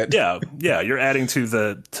also good. Yeah, you're adding to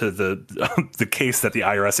the case that the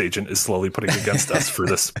IRS agent is slowly putting against us for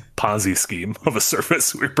this Ponzi scheme of a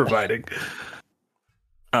service we're providing.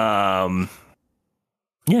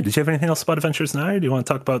 Yeah, did you have anything else about Adventures Nigh? Do you want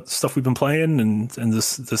to talk about stuff we've been playing and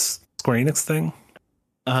this Square Enix thing?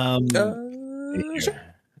 Sure.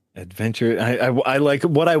 Adventure. I like,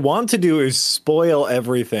 what I want to do is spoil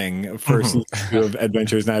everything for season 2 of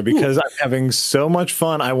Adventures Nigh because I'm having so much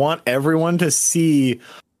fun. I want everyone to see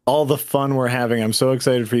all the fun we're having. I'm so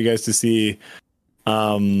excited for you guys to see.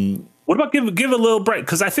 What about give a little break?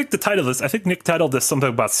 Because I think Nick titled this something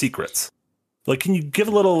about secrets. Like, can you give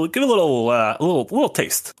a little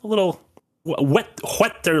taste, a little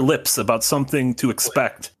wet their lips about something to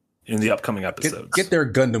expect in the upcoming episodes? Get their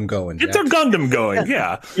Gundam going. Get their Gundam going.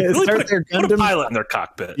 Yeah. Really put a pilot in their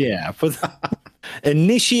cockpit. Yeah.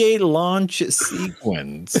 Initiate launch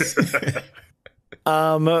sequence.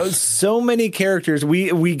 So many characters.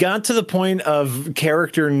 We got to the point of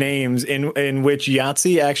character names in which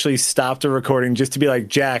Yahtzee actually stopped a recording just to be like,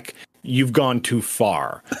 Jack, you've gone too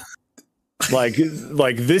far. Like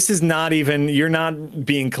this is not even, you're not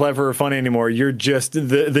being clever or funny anymore. You're just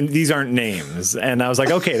these aren't names. And I was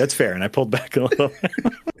like, okay, that's fair. And I pulled back a little.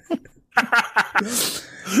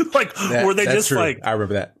 Like, were they just true. like, I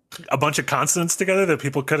remember that, a bunch of consonants together that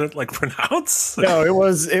people couldn't like pronounce? No, it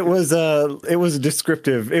was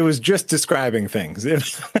descriptive. It was just describing things.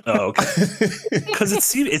 Oh, okay. Because it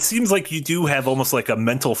seems like you do have almost like a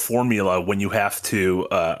mental formula when you have to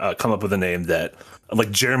come up with a name that, like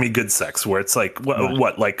Jeremy Goodsex, where it's like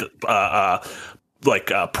what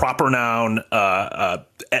proper noun,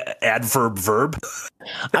 adverb, verb,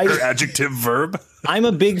 or adjective, verb. I'm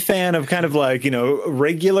a big fan of kind of like,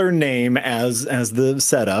 regular name as the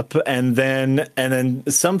setup, and then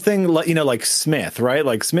something like, like Smith, right?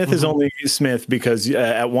 Like Smith is only Smith because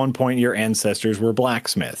at one point your ancestors were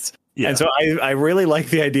blacksmiths. Yeah. And so I really like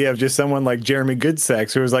the idea of just someone like Jeremy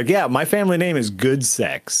Goodsex, who was like, yeah, my family name is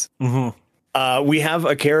Goodsex. Mm-hmm. We have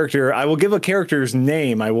a character. I will give a character's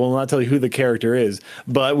name. I will not tell you who the character is,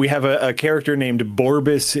 but we have a character named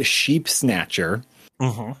Borbus Sheep Snatcher.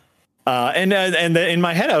 Mm-hmm. And in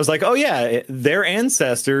my head, I was like, oh yeah, their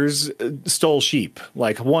ancestors stole sheep,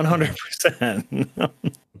 like 100%.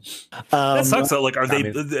 That sucks though. Like, are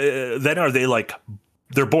they like,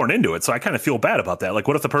 they're born into it? So I kind of feel bad about that. Like,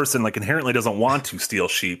 what if the person like inherently doesn't want to steal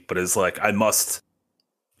sheep, but is like, I must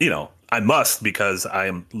because I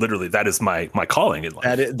am literally, that is my calling in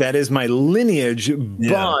life. That is my lineage,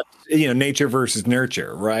 but nature versus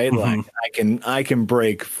nurture, right? Mm-hmm. Like I can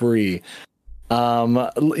break free.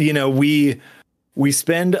 We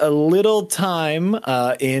spend a little time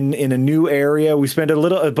in a new area. We spend a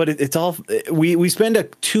little, but it's all we spend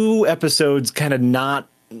 2 episodes kind of not.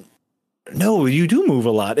 No, you do move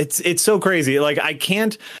a lot. It's so crazy. Like I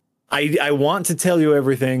can't. I want to tell you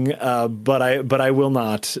everything, but I will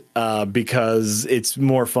not because it's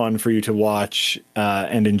more fun for you to watch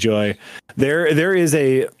and enjoy. There is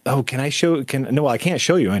a can I show? No, I can't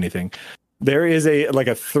show you anything. There is a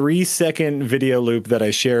 3-second video loop that I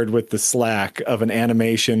shared with the Slack of an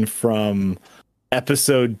animation from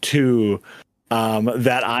episode 2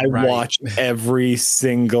 that I watch every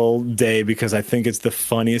single day because I think it's the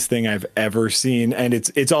funniest thing I've ever seen. And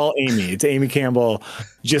it's all Amy. It's Amy Campbell.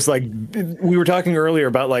 Just like we were talking earlier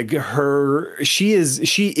about like she is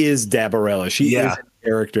Dabarella. She is a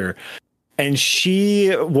character. And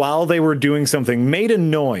she, while they were doing something, made a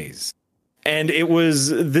noise. And it was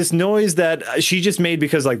this noise that she just made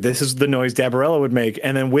because like this is the noise Dabarella would make.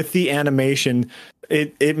 And then with the animation,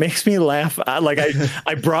 it makes me laugh.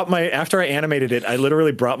 I brought after I animated it, I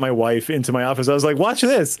literally brought my wife into my office. I was like, watch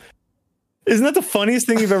this. Isn't that the funniest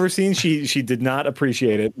thing you've ever seen? She did not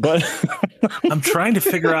appreciate it, but I'm trying to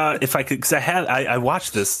figure out if I could, because I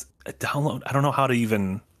watched this download. I don't know how to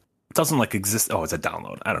even, it doesn't like exist. Oh, it's a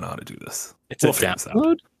download. I don't know how to do this. It's a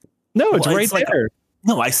download? No, it's right there.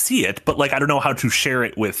 No, I see it, but like I don't know how to share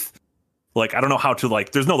it with, like I don't know how to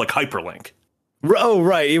like. There's no like hyperlink. Oh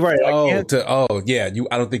right, you're right. I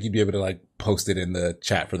don't think you'd be able to like post it in the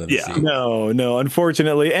chat for them to see. No,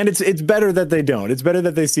 unfortunately, and it's better that they don't. It's better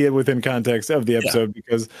that they see it within context of the episode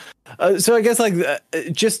because. So I guess like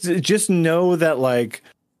just know that like.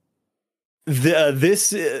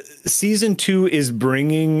 This season 2 is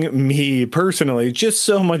bringing me personally just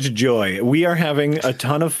so much joy. We are having a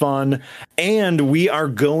ton of fun and we are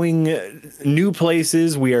going new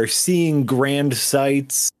places. We are seeing grand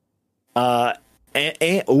sights. Okay.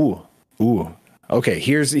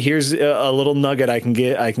 Here's a little nugget I can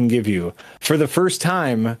give you. For the first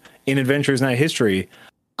time in Adventures Night history,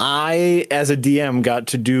 I, as a DM, got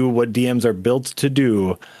to do what DMs are built to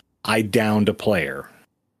do. I downed a player.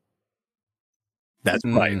 That's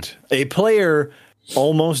right. A player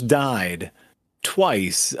almost died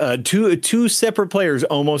twice. Two separate players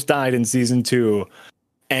almost died in season 2.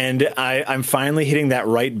 And I'm finally hitting that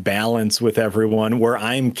right balance with everyone where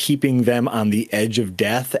I'm keeping them on the edge of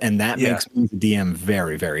death. And that makes me, the DM,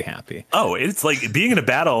 very, very happy. Oh, it's like being in a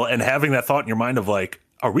battle and having that thought in your mind of like,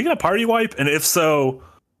 are we going to party wipe? And if so,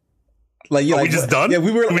 are we just done? Yeah,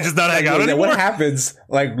 we just not hang out anymore? What happens?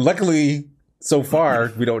 Like, luckily... So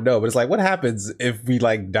far, we don't know, but it's like, what happens if we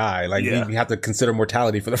like die? Like we have to consider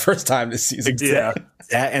mortality for the first time this season. Yeah.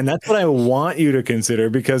 And that's what I want you to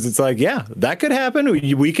consider because it's like, that could happen.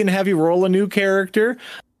 We can have you roll a new character.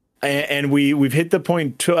 And we've hit the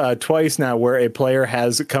point twice now where a player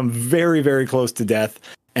has come very, very close to death.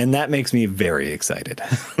 And that makes me very excited.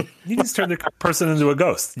 You just turn the person into a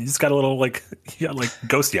ghost. You just got a little you got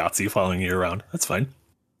ghost Yahtzee following you around. That's fine.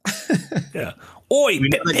 Yeah. Oi,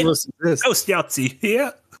 ghost Yahtzee.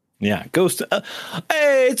 Yeah. Yeah, Ghost.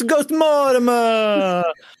 Hey, it's Ghost Mortimer.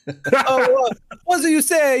 What do you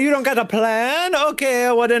say? You don't got a plan?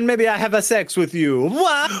 Okay, well then maybe I have a sex with you.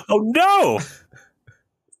 What? Oh no!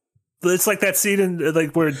 It's like that scene in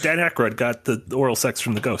like where Dan Aykroyd got the oral sex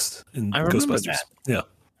from the ghost in Ghostbusters. That. Yeah, I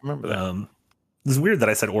remember that. It's weird that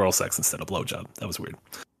I said oral sex instead of blowjob. That was weird.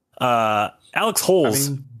 Alex Holes.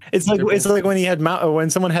 I mean, it's like when he had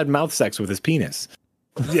when someone had mouth sex with his penis.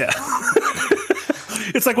 Yeah.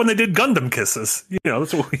 It's like when they did Gundam kisses. You know,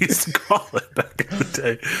 that's what we used to call it back in the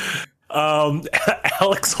day.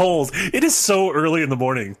 Alex Holes. It is so early in the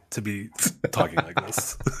morning to be talking like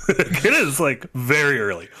this. It is like very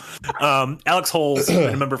early. Alex Holes,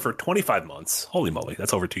 been a member for 25 months. Holy moly,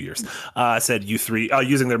 that's over 2 years. Said you three,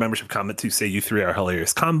 using their membership comment to say you three are a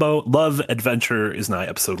hilarious combo. Love Adventure is Nigh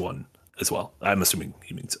episode 1 as well. I'm assuming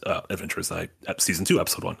he means Adventure is Nigh season 2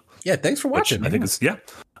 episode 1. Yeah, thanks for watching. I think it's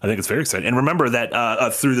very exciting. And remember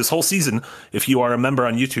that through this whole season, if you are a member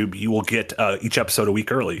on YouTube, you will get each episode a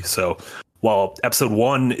week early. So while episode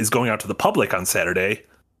 1 is going out to the public on Saturday,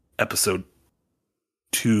 episode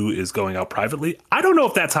 2 is going out privately. I don't know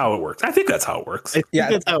if that's how it works. I think that's how it works.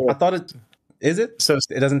 I thought it is it. So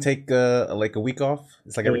it doesn't take like a week off.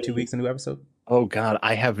 It's like every 2 weeks a new episode. Oh God,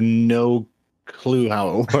 I have no clue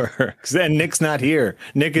how it works. And Nick's not here.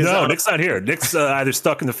 Nick's not here. Nick's either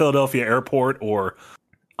stuck in the Philadelphia airport or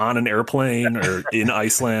on an airplane or in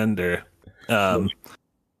Iceland or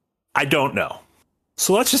I don't know.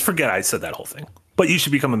 So let's just forget I said that whole thing. But you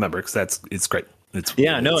should become a member because it's great.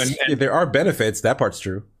 And there are benefits. That part's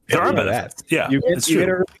true. There are benefits. Yeah, you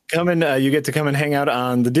get to come and hang out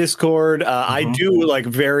on the Discord. I do like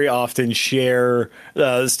very often share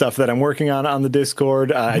stuff that I'm working on the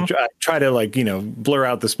Discord. I try to blur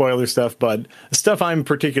out the spoiler stuff, but stuff I'm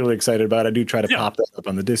particularly excited about, I do try to pop that up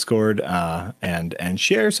on the Discord and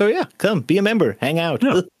share. So yeah, come be a member, hang out.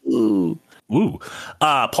 Yeah.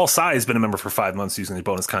 Paul Tsai has been a member for 5 months using the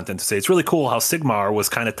bonus content to say it's really cool how Sigmar was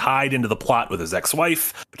kind of tied into the plot with his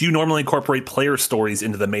ex-wife. Do you normally incorporate player stories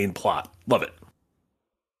into the main plot? Love it.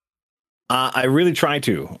 I really try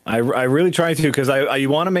to. I really try to because I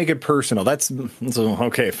want to make it personal. That's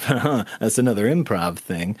okay. That's another improv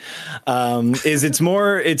thing. It's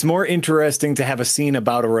more interesting to have a scene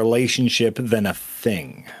about a relationship than a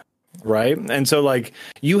thing. Right. And so like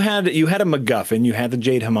you had a MacGuffin, you had the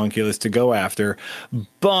Jade Homunculus to go after,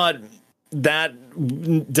 but that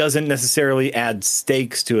doesn't necessarily add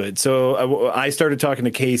stakes to it. So I started talking to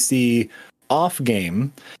Casey off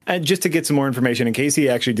game and just to get some more information. And Casey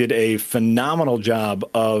actually did a phenomenal job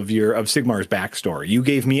of Sigmar's backstory. You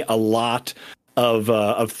gave me a lot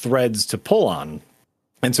of threads to pull on.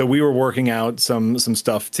 And so we were working out some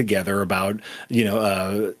stuff together about,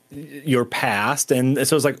 your past. And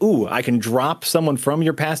so it's like, ooh, I can drop someone from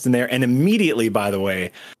your past in there. And immediately, by the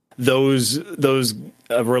way, those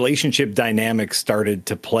relationship dynamics started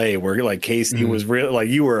to play where like Casey was real, like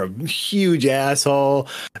you were a huge asshole.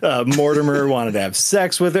 Mortimer wanted to have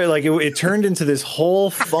sex with her. Like it turned into this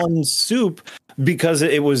whole fun soup because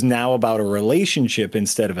it was now about a relationship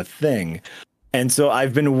instead of a thing. And so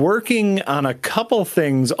I've been working on a couple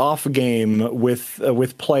things off game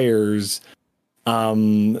with players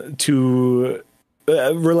to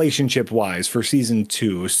relationship wise for season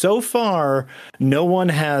 2. So far, no one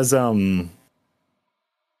has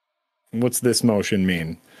what's this motion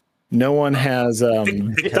mean? No one has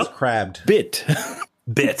crabbed bit.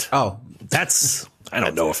 Oh, that's I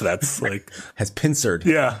don't know if that's like has pincered.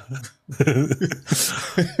 Yeah.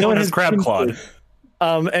 No one has crab clawed.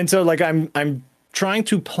 And so like I'm trying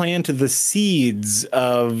to plant the seeds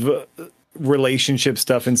of relationship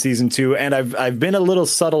stuff in season 2, and I've been a little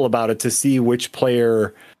subtle about it to see which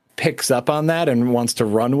player picks up on that and wants to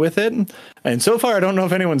run with it. And so far I don't know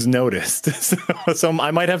if anyone's noticed. So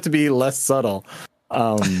I might have to be less subtle.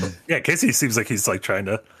 Yeah, Casey seems like he's trying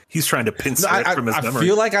to pinch it from his memory. I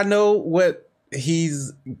feel like I know what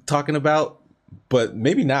he's talking about. But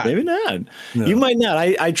maybe not. No. You might not.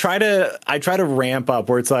 I try to ramp up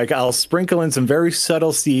where it's like I'll sprinkle in some very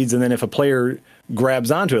subtle seeds, and then if a player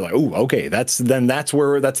grabs onto it, like, oh, okay, that's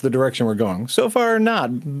the direction we're going. So far,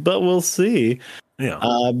 not, but we'll see.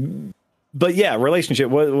 Yeah. But yeah, relationship.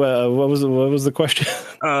 What was the question?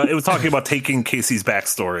 It was talking about taking Casey's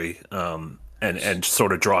backstory and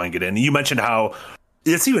sort of drawing it in. You mentioned how.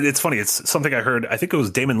 It's funny. It's something I heard. I think it was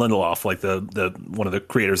Damon Lindelof, like the one of the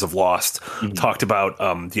creators of Lost, talked about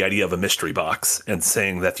the idea of a mystery box and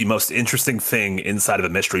saying that the most interesting thing inside of a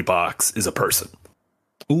mystery box is a person.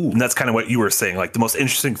 Ooh. And that's kind of what you were saying. Like the most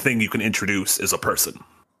interesting thing you can introduce is a person.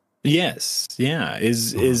 Yes. Yeah.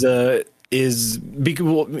 Is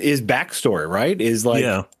backstory, right? Is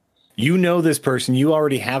like you know this person, you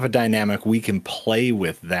already have a dynamic. We can play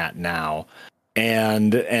with that now.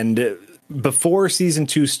 And before season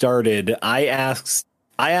 2 started, I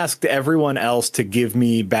asked everyone else to give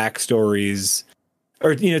me backstories,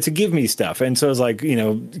 or to give me stuff. And so I was like,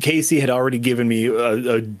 Casey had already given me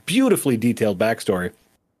a beautifully detailed backstory.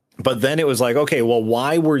 But then it was like, okay, well,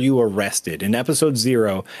 why were you arrested? In episode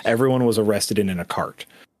 0, everyone was arrested in a cart.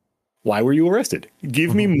 Why were you arrested?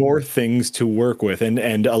 Give me more things to work with.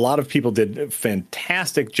 And a lot of people did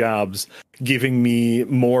fantastic jobs giving me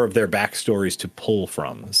more of their backstories to pull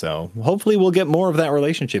from. So hopefully we'll get more of that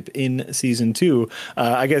relationship in season 2.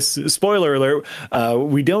 I guess, spoiler alert,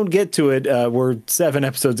 we don't get to it. We're 7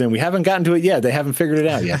 episodes in. We haven't gotten to it yet. They haven't figured it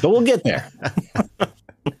out yet, but we'll get there.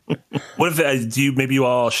 What if maybe you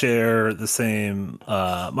all share the same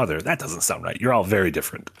mother? That doesn't sound right. You're all very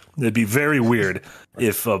different. It'd be very weird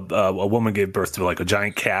if a woman gave birth to like a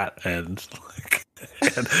giant cat and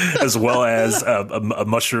as well as a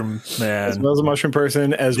mushroom man, as well as a mushroom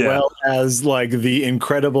person, as well as like the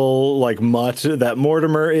incredible like mutt that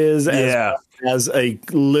Mortimer is, as well as a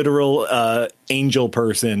literal angel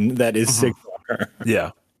person that is Sigmar.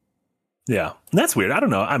 Yeah. That's weird. I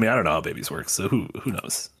don't know. I mean, I don't know how babies work, so who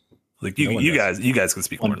knows? Like you guys can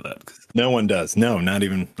speak more to that. No one does. No, not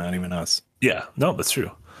even us. Yeah, no, that's true.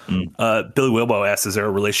 Billy Wilbo asks, is there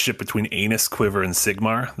a relationship between Anus, Quiver, and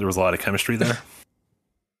Sigmar? There was a lot of chemistry there.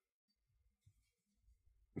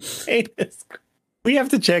 Anus. We have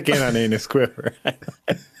to check in on Anus Quiver.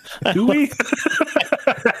 Do we?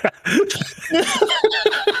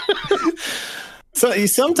 So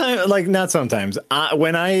sometimes, like not sometimes,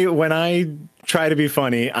 when I try to be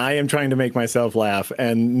funny, I am trying to make myself laugh,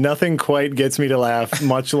 and nothing quite gets me to laugh.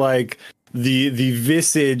 Much like the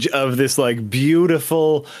visage of this like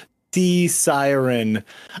beautiful sea siren.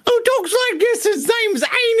 Oh, dogs like this. His name's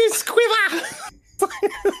Anus Quiver.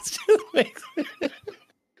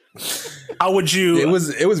 How would you? It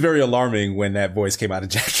was very alarming when that voice came out of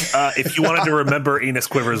Jack. If you wanted to remember Anus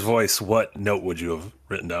Quiver's voice, what note would you have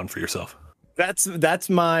written down for yourself? That's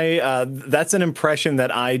my that's an impression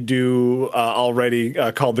that I do already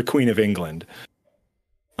called the Queen of England.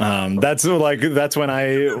 That's my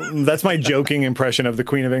joking impression of the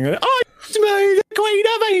Queen of England. Oh, it's the Queen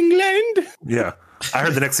of England. Yeah, I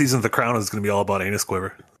heard the next season of The Crown is going to be all about Anus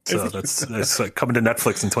Quiver. So that's like coming to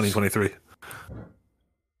Netflix in 2023.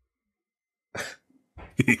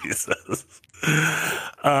 Jesus.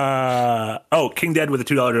 King Dead with a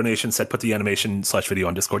 $2 donation said put the animation/video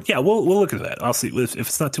on Discord. Yeah, we'll look into that. I'll see if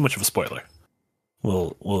it's not too much of a spoiler.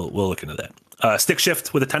 We'll look into that. Stick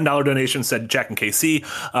Shift with a $10 donation said Jack and KC.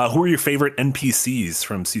 Who are your favorite NPCs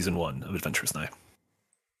from season 1 of Adventures Nigh?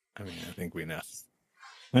 I mean, I think we know.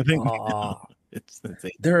 I think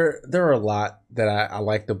there are a lot that I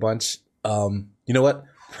liked a bunch. You know what?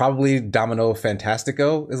 Probably Domino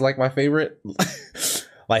Fantastico is like my favorite.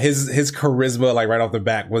 Like his charisma, like right off the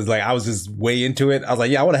back, was like I was just way into it. I was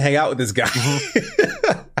like, yeah, I want to hang out with this guy.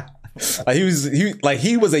 Like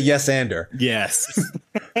he was a yes-ander. Yes.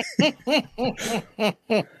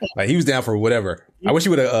 Like he was down for whatever. I wish he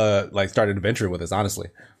would have like started adventuring with us, honestly.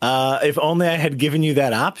 If only I had given you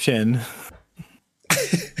that option.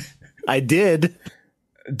 I did.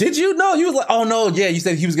 Did you? No, you was like, oh no, yeah. You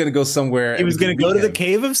said he was going to go somewhere. He was going to go to the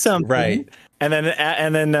cave of something, right? And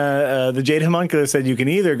then the Jade Homunculus said you can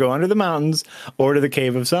either go under the mountains or to the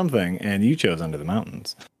cave of something, and you chose under the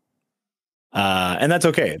mountains. And that's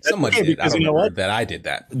okay. Someone did. I don't remember that I did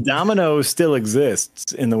that. Domino still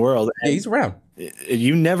exists in the world. Yeah, he's around.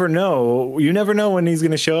 You never know. You never know when he's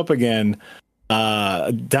going to show up again.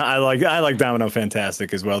 I like Domino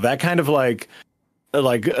Fantastic as well. That kind of like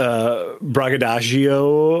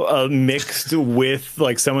braggadocio mixed with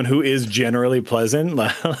like someone who is generally pleasant,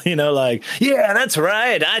 like, yeah, that's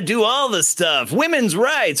right, I do all the stuff, women's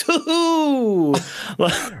rights, hoo-hoo.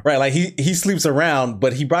 Right, like he sleeps around,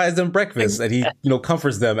 but he buys them breakfast and he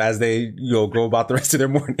comforts them as they go about the rest of their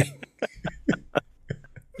morning.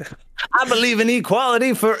 I believe in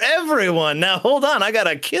equality for everyone. Now hold on, I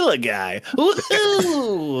gotta kill a guy.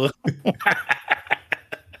 Woo-hoo.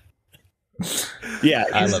 Yeah,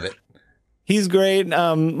 I love it. He's great.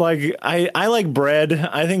 I like Bread.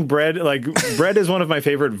 I think Bread is one of my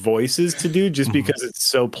favorite voices to do, just because it's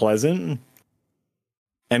so pleasant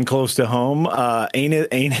and close to home.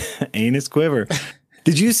 Anus Quiver.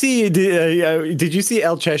 Did you see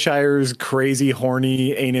El Cheshire's crazy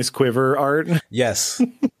horny Anus Quiver art? Yes.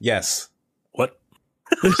 What?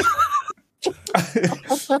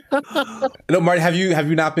 No, Marty, have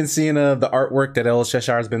you not been seeing the artwork that El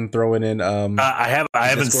Cheshire has been throwing in? I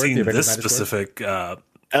haven't seen this specific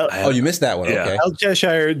You missed that one. Yeah. Okay. Al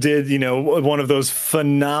Cheshire did, one of those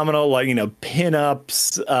phenomenal,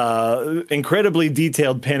 pinups, incredibly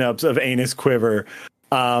detailed pinups of Anus Quiver.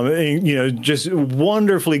 Just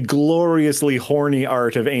wonderfully, gloriously horny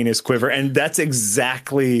art of Anus Quiver. And that's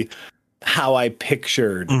exactly how I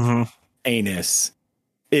pictured Anus.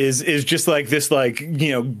 Is just like this,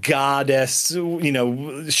 goddess,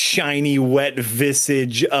 shiny, wet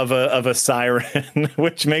visage of a siren,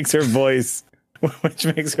 which makes her voice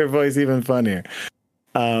even funnier.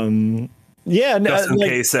 Justin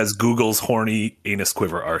K says Google's horny Anus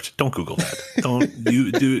Quiver art. Don't Google that. Don't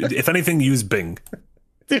you do? If anything, use Bing.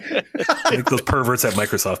 I think those perverts at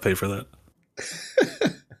Microsoft pay for that.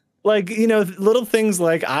 Little things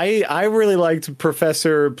like I really liked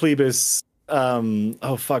Professor Plebis.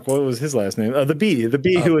 What was his last name? The bee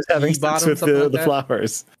who was having sex with the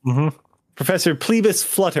flowers. Mm-hmm. Professor Plebis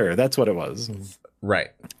Flutter. That's what it was. Right.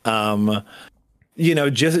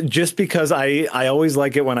 Just because I always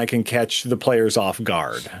like it when I can catch the players off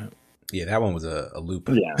guard. Yeah, that one was a loop.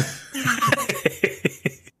 Yeah.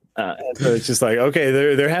 So it's just like, okay,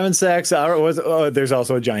 they're having sex. There's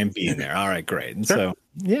also a giant bee in there. All right, great. And so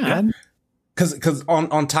yeah, because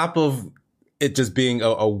on top of it just being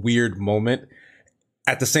a weird moment,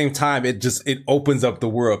 at the same time it opens up the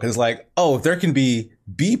world, because like, oh, if there can be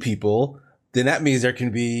bee people, then that means there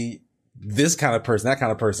can be this kind of person, that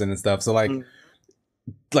kind of person, and stuff. So like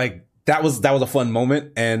that was a fun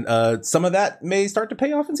moment, and some of that may start to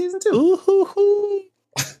pay off in season 2. Ooh-hoo-hoo.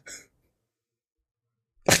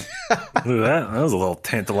 Look at that. That was a little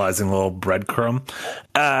tantalizing little breadcrumb.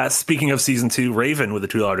 Speaking of season 2, Raven with a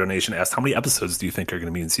 $2 donation asked, how many episodes do you think are going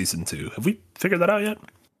to be in season 2? Have we figured that out yet?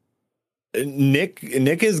 Nick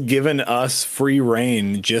has given us free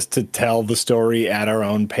reign just to tell the story at our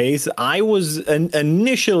own pace. I was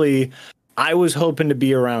initially hoping to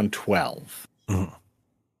be around 12. Mm-hmm.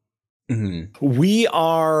 Mm-hmm. We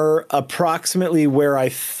are approximately where I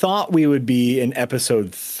thought we would be in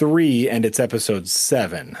episode 3, and it's episode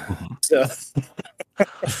 7. Mm-hmm.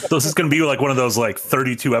 So this is going to be like one of those like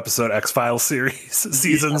 32 episode X-Files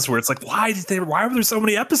seasons where it's like, why were there so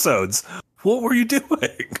many episodes? What were you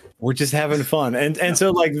doing? We're just having fun. And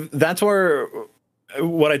so like, that's where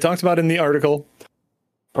what I talked about in the article,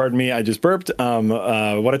 pardon me, I just burped.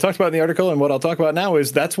 What I talked about in the article and what I'll talk about now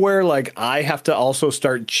is that's where like I have to also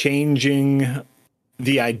start changing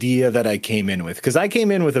the idea that I came in with, because I came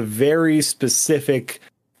in with a very specific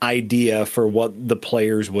idea for what the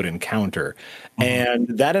players would encounter. Mm-hmm. And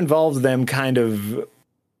that involves them kind of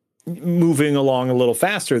moving along a little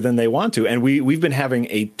faster than they want to. And we've been having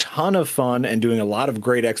a ton of fun and doing a lot of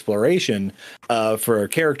great exploration for our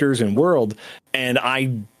characters and world. And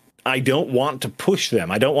I don't want to push them.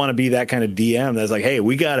 I don't want to be that kind of DM that's like, hey,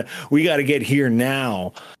 we gotta get here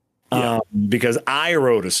now, because I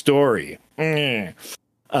wrote a story, and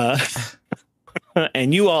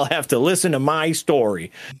you all have to listen to my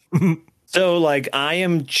story. So like, I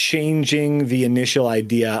am changing the initial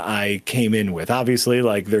idea I came in with. Obviously,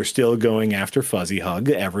 like, they're still going after Fuzzy Hug.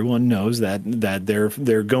 Everyone knows that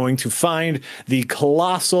they're going to find the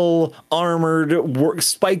colossal armored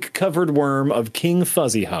spike covered worm of King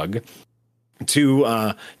Fuzzy Hug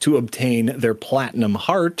to obtain their platinum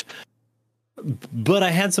heart. But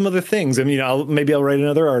I had some other things. I mean, maybe I'll write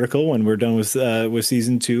another article when we're done with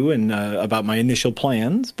season 2 and about my initial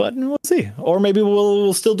plans. But we'll see. Or maybe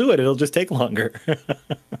we'll still do it. It'll just take longer.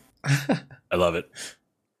 I love it.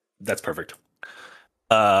 That's perfect.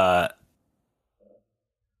 Uber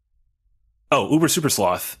Super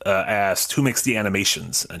Sloth asked, who makes the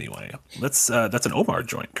animations anyway? That's an Omar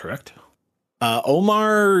joint, correct?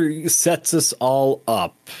 Omar sets us all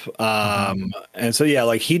up. And so, yeah,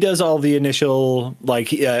 like, he does all the initial,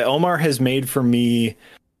 like, Omar has made for me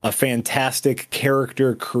a fantastic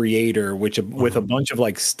character creator, with a bunch of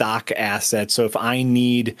like stock assets. So if I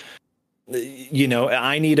need,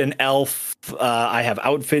 I need an elf, I have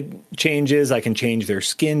outfit changes. I can change their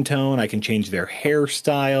skin tone. I can change their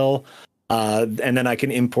hairstyle. And then I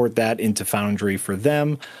can import that into Foundry for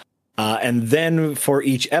them. And then for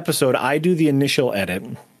each episode, I do the initial edit,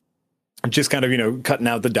 just kind of, cutting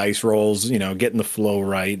out the dice rolls, getting the flow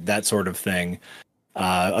right, that sort of thing.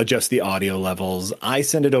 Adjust the audio levels. I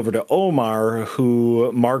send it over to Omar,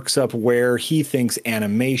 who marks up where he thinks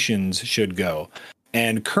animations should go.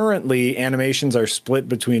 And currently, animations are split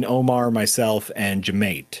between Omar, myself, and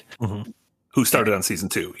Jamate. Mm-hmm. Who started on season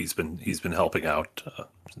 2. He's been helping out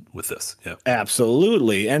with this. Yeah,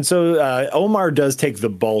 absolutely. And so Omar does take the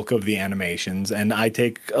bulk of the animations, and I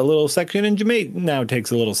take a little section, and Jamate now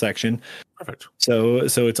takes a little section. Perfect. So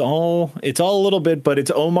it's all a little bit, but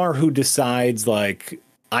it's Omar who decides, like,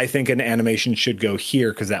 I think an animation should go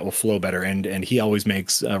here because that will flow better. And he always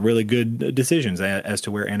makes really good decisions as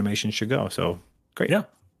to where animation should go. So great. Yeah.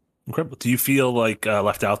 Incredible. Do you feel like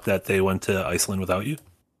left out that they went to Iceland without you?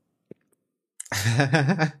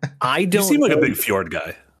 I don't. You seem like a big fjord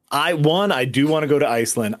guy. I do want to go to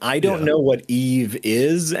Iceland. I don't know what Eve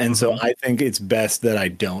is, and so I think it's best that I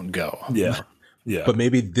don't go. Yeah. Yeah. But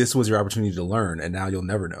maybe this was your opportunity to learn, and now you'll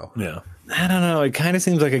never know. Yeah. I don't know. It kind of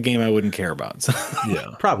seems like a game I wouldn't care about. So. Yeah.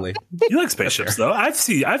 Probably. You like spaceships, though. I've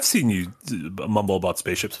seen you mumble about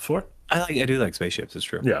spaceships before. I do like spaceships. It's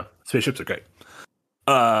true. Yeah. Spaceships are great.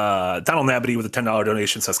 Donald Nabity with a $10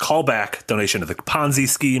 donation says, callback donation to the Ponzi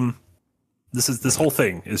scheme. This whole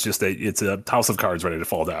thing is just it's a house of cards ready to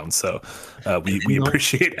fall down. So we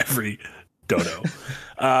appreciate every dono.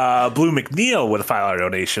 Blue McNeil with a $5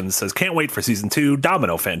 donation says, can't wait for season 2.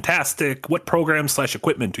 Domino, fantastic. What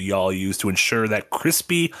program/equipment do y'all use to ensure that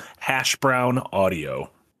crispy hash brown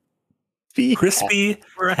audio? Crispy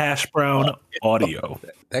hash brown audio.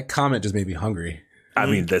 That comment just made me hungry. I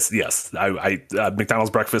mean, I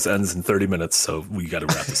McDonald's breakfast ends in 30 minutes, so we got to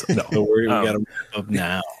wrap this up. No, don't worry, we got to wrap up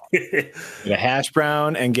now. Get a hash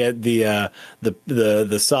brown and get the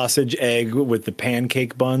sausage egg with the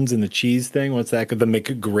pancake buns and the cheese thing. What's that? The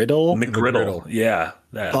McGriddle. McGriddle. Yeah,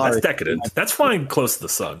 that's decadent. That's flying close to the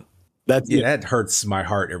sun. That hurts my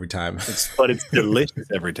heart every time. But it's delicious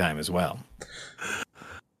every time as well.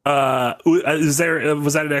 Was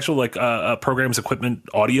that an actual program's equipment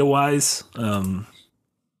audio wise?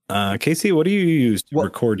 Casey, what do you use to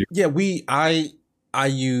record your? Yeah, I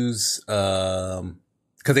use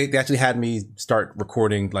because they actually had me start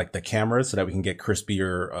recording like the cameras so that we can get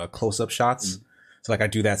crispier close-up shots. So like I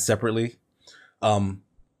do that separately.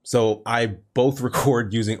 So I both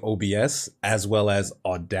record using OBS as well as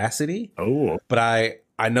Audacity. Oh, but I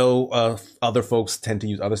know other folks tend to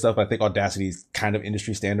use other stuff. I think Audacity is kind of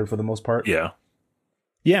industry standard for the most part. Yeah.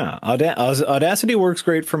 Yeah, Audacity works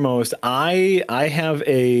great for most. I have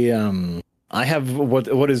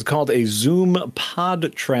what is called a Zoom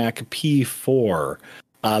PodTrack P4.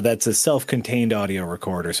 That's a self-contained audio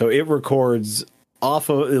recorder. So it records off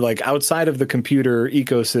of like outside of the computer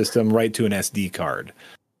ecosystem right to an SD card.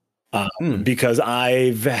 Because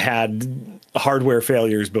I've had hardware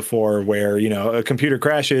failures before where, a computer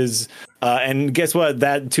crashes and guess what?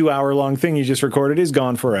 That 2-hour long thing you just recorded is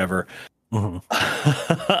gone forever. So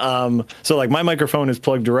like my microphone is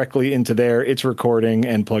plugged directly into there. It's recording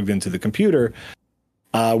and plugged into the computer.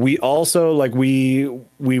 We also we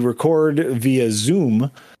record via Zoom.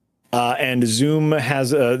 And Zoom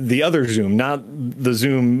has the other Zoom, not the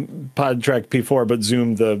Zoom PodTrack P4, but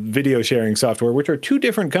Zoom, the video sharing software, which are two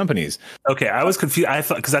different companies. Okay, I was confused. I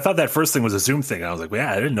thought that first thing was a Zoom thing. I was like, well,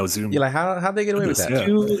 yeah, I didn't know Zoom. You're like, how'd they get away with that? Yeah.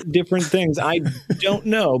 Two different things. I don't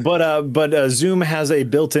know, but Zoom has a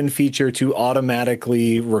built-in feature to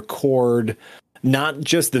automatically record not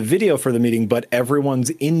just the video for the meeting, but everyone's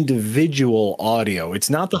individual audio. It's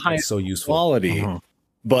not the highest quality.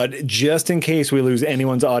 But just in case we lose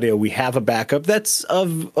anyone's audio, we have a backup that's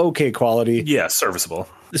of okay quality. Yeah, serviceable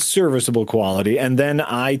quality. And then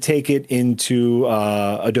I take it into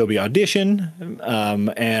Adobe Audition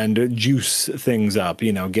and juice things up,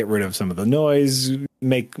 get rid of some of the noise,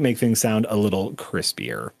 make things sound a little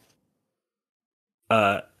crispier.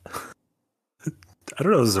 I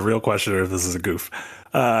don't know if this is a real question or if this is a goof.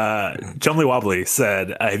 Jumley Wobbly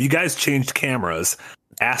said, have you guys changed cameras?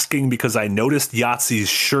 Asking because I noticed Yahtzee's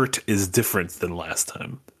shirt is different than last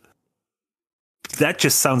time. That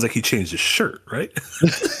just sounds like he changed his shirt, right?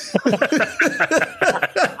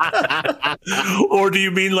 Or do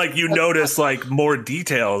you mean like you notice like more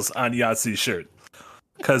details on Yahtzee's shirt?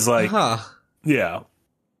 Because yeah.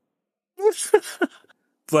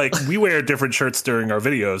 Like we wear different shirts during our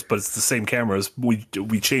videos, but it's the same cameras. We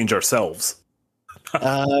change ourselves.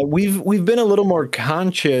 We've been a little more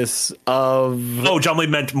conscious of. Oh, John Lee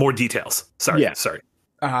meant more details. Sorry. Yeah. Sorry.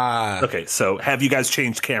 Okay, so have you guys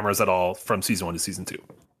changed cameras at all from season 1 to season 2?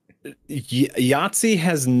 Yahtzee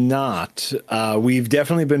has not. We've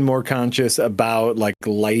definitely been more conscious about like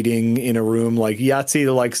lighting in a room. Like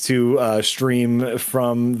Yahtzee likes to stream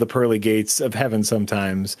from the pearly gates of heaven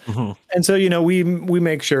sometimes, and so we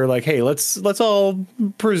make sure like, hey, let's all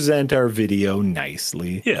present our video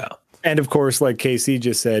nicely. Yeah. And of course, like Casey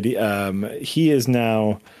just said, he is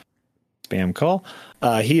now spam call.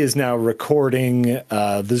 He is now recording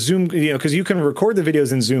the Zoom, because you can record the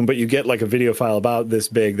videos in Zoom, but you get like a video file about this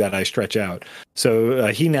big that I stretch out. So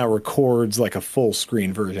he now records like a full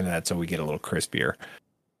screen version of that, so we get a little crispier.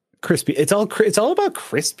 Crispy. It's all about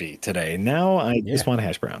crispy today. Now I just want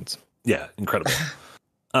hash browns. Yeah, incredible.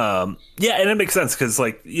 Yeah, and it makes sense because,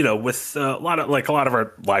 like, you know, with a lot of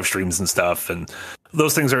our live streams and stuff, and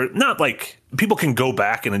those things are not like people can go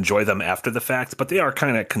back and enjoy them after the fact, but they are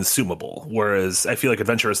kind of consumable. Whereas I feel like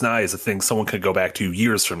Adventurous Nigh is a thing someone could go back to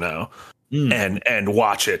years from now and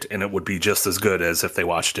watch it, and it would be just as good as if they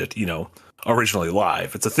watched it, you know, originally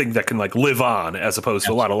live. It's a thing that can like live on, as opposed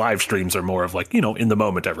to a lot of live streams are more of like, you know, in the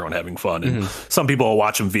moment, everyone having fun, and some people will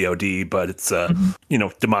watch them VOD, but it's you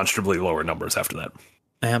know, demonstrably lower numbers after that.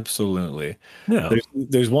 Absolutely. Yeah.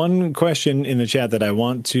 There's one question in the chat that I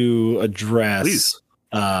want to address. Please.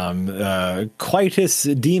 Quietus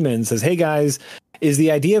Demon says, "Hey guys, is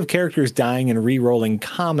the idea of characters dying and re-rolling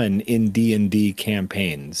common in D&D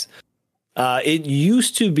campaigns? It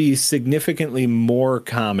used to be significantly more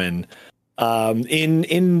common. In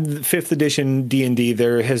 5th edition D&D,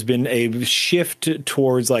 there has been a shift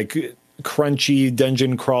towards like crunchy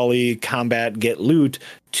dungeon crawly combat get loot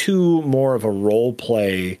to more of a role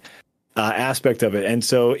play aspect of it. And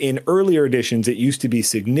so in earlier editions, it used to be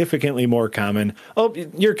significantly more common. Oh,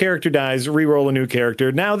 your character dies, re-roll a new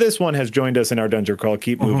character. Now this one has joined us in our dungeon crawl.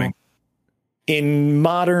 Keep moving. In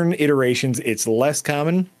modern iterations, it's less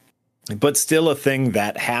common, but still a thing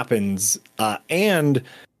that happens. And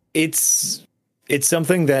it's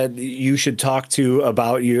something that you should talk to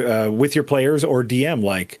about with your players or DM.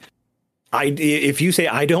 Like, if you say,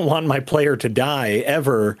 I don't want my player to die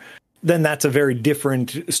ever, then that's a very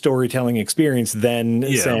different storytelling experience than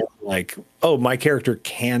saying like, oh, my character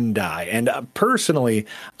can die. And personally,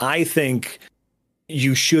 I think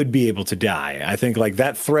you should be able to die. I think like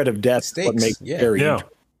that threat of death is what makes it very interesting.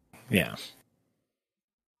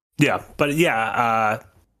 But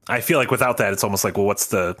I feel like without that, it's almost like, well,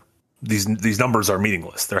 what's these numbers are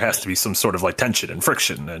meaningless. There has to be some sort of like tension and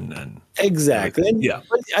friction and exactly. And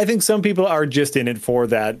I think some people are just in it for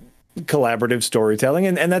that collaborative storytelling,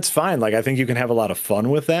 and that's fine. Like, I think you can have a lot of fun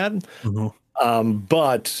with that.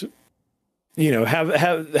 But you know,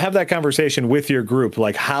 have that conversation with your group.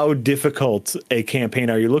 Like, how difficult a campaign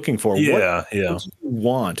are you looking for? What do you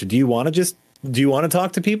want? Do you want to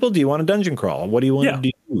talk to people? Do you want to dungeon crawl? What do you want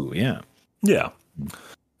to do?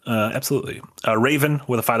 Absolutely. Raven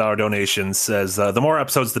with a $5 donation says, the more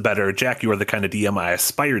episodes, the better. Jack, you are the kind of DM I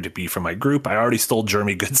aspire to be for my group. I already stole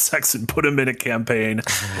Jeremy Goodsex and put him in a campaign.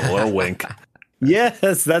 A little wink.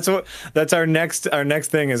 Yes, that's our next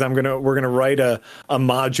thing is we're gonna write a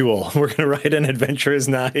module. We're gonna write an Adventurous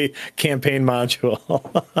Nigh campaign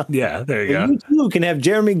module. Yeah, there you go. You too can have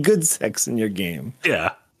Jeremy Goodsex in your game.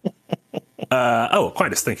 Yeah.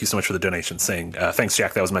 Quietus, thank you so much for the donation, saying, thanks,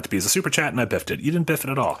 Jack. That was meant to be as a super chat, and I biffed it. You didn't biff it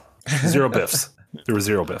at all. 0 biffs. There were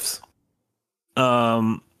 0 biffs.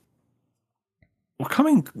 We're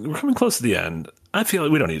coming close to the end. I feel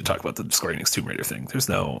like we don't need to talk about the Square Enix Tomb Raider thing. There's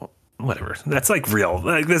no whatever. That's like real.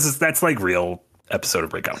 Like that's like real episode of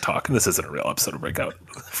Breakout talk, and this isn't a real episode of Breakout.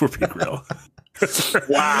 If we're being real.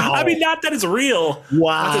 Wow. I mean, not that it's real.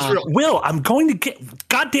 Wow. Not that it's real. Will, I'm going to get.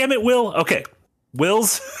 God damn it, Will. Okay. Will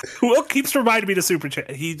keeps reminding me to super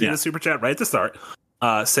chat. He did a super chat right at the start,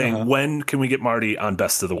 saying, "When can we get Marty on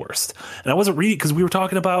Best of the Worst?" And I wasn't reading because we were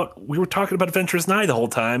talking about Adventurous Nigh the whole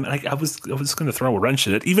time, and I was going to throw a wrench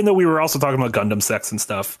in it, even though we were also talking about Gundam sex and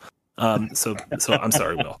stuff. So I'm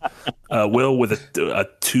sorry, Will. Will with a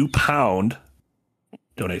 £2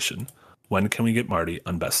 donation. When can we get Marty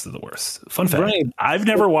on Best of the Worst? Fun fact: I've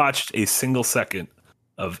never watched a single second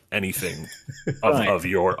of anything of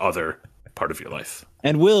your other part of your life.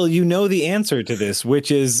 And Will, you know the answer to this,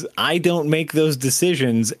 which is I don't make those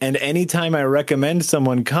decisions. And anytime I recommend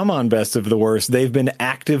someone come on Best of the Worst, they've been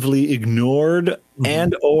actively ignored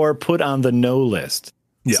and or put on the no list.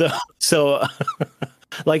 Yeah. So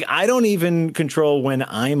like, I don't even control when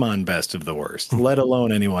I'm on Best of the Worst, let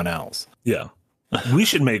alone anyone else. Yeah. We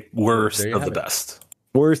should make Worst of the Best.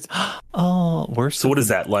 Worst. Oh, Worst. So what is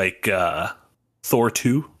that? Like Thor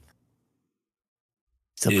 2?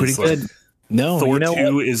 It's pretty good. No, Thor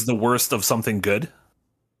 2 is the worst of something good,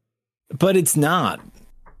 but it's not,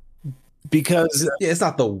 because it's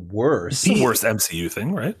not the worst. It's the worst MCU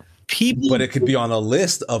thing, right? But it could be on a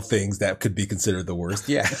list of things that could be considered the worst.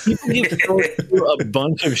 Yeah, people get through a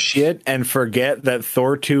bunch of shit and forget that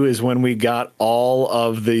Thor 2 is when we got all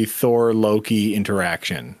of the Thor Loki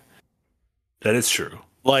interaction. That is true.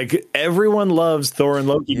 Like, everyone loves Thor and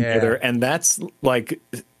Loki together, and that's like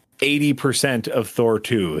 80% of Thor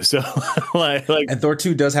 2. So like and Thor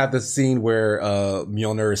 2 does have the scene where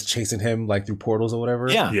Mjolnir is chasing him like through portals or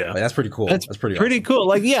whatever. Yeah. Like, that's pretty cool. That's pretty awesome. Cool.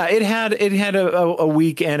 Like, yeah, it had a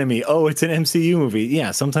weak enemy. Oh, it's an MCU movie.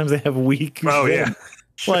 Yeah, sometimes they have weak. Oh yeah.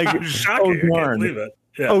 Like, shocking. I can't believe it.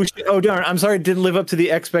 Yeah. Oh darn! I'm sorry, it didn't live up to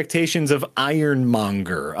the expectations of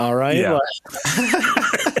Ironmonger. All right, Yeah.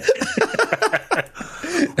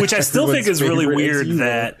 Which I still think is really weird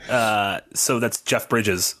that so that's Jeff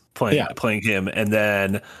Bridges playing him, and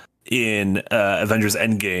then in Avengers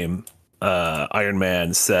Endgame, Iron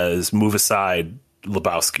Man says, "Move aside,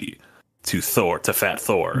 Lebowski," to Fat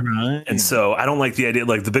Thor, right. And so I don't like the idea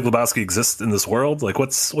like the Big Lebowski exists in this world. Like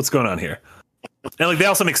what's going on here? And like they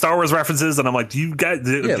also make Star Wars references, and I'm like, do you guys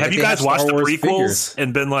have you guys watched the prequels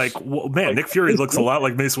and been like, man, Nick Fury looks a lot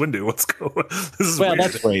like Mace Windu. What's going on? This is weird.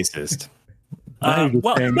 That's racist.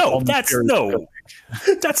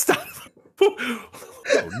 That's not.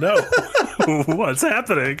 Oh no, what's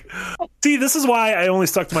happening? See, this is why I only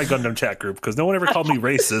stuck to my Gundam chat group, because no one ever called me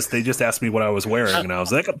racist. They just asked me what I was wearing, and I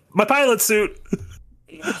was like, my pilot suit.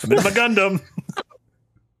 I'm in my Gundam.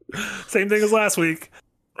 Same thing as last week,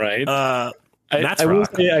 right? I will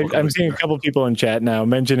say I'm seeing a couple people in chat now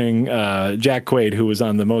mentioning Jack Quaid, who was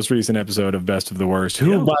on the most recent episode of Best of the Worst,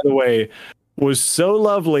 who, by the way, was so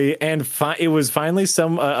lovely, and it was finally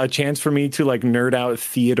a chance for me to like nerd out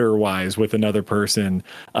theater wise with another person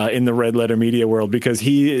in the Red Letter Media world, because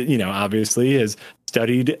he, obviously has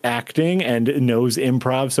studied acting and knows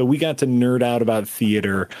improv, so we got to nerd out about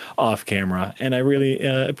theater off camera, and I really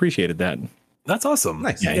appreciated that. That's awesome.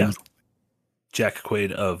 Nice. Yeah. Jack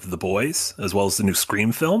Quaid of The Boys, as well as the new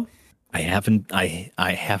Scream film. I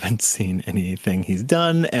haven't seen anything he's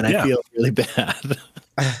done, and I feel really bad.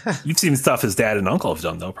 You've seen stuff his dad and uncle have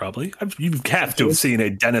done, though, probably. You have to have seen a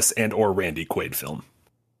Dennis and or Randy Quaid film.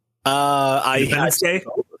 Independence Day?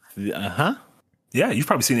 Uh-huh. Yeah, you've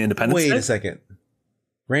probably seen Independence Day. Wait a second.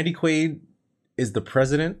 Randy Quaid is the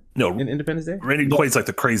president in Independence Day? Randy Quaid's like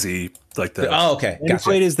the crazy, like the... Oh, okay. Randy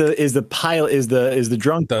Quaid is the pilot, is the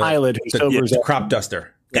drunk pilot who sobers the crop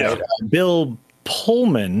duster. Yeah. Bill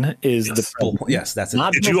Pullman is yes, that's it.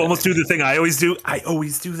 Did you almost do the thing I always do? I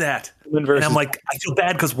always do that. And I'm like, I feel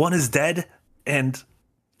bad because one is dead, and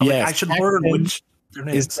I should learn which their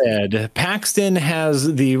names. Is dead. Paxton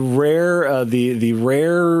has the rare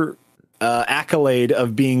accolade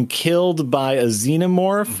of being killed by a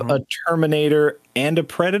xenomorph, a Terminator, and a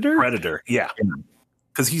Predator. Yeah.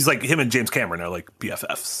 Because he's like, him and James Cameron are like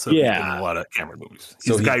BFFs. So he's in a lot of Cameron movies.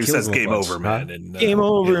 He's the guy who says "Game over, man." And, game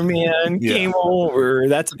over, man. Yeah. Game over.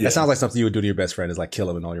 That sounds like something you would do to your best friend, is like kill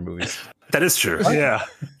him in all your movies. That is true. Yeah.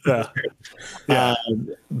 But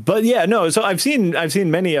yeah, no. So I've seen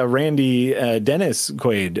many a Randy Dennis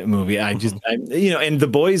Quaid movie. I and The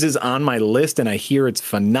Boys is on my list, and I hear it's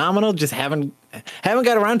phenomenal. Just haven't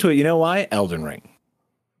got around to it. You know why? Elden Ring.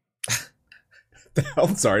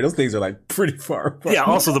 I'm sorry, those things are like pretty far apart. Yeah,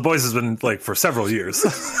 also The Boys has been like for several years.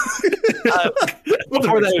 Before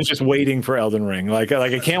that, I was just waiting for Elden Ring. Like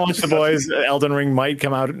I can't watch The Boys. Elden Ring might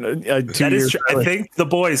come out 2 years. I think The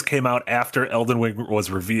Boys came out after Elden Ring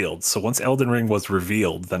was revealed. So once Elden Ring was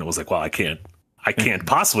revealed, then it was like, well, I can't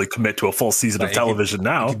possibly commit to a full season of television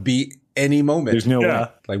now. It could be any moment. There's no way.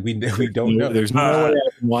 Like we don't know. There's no way I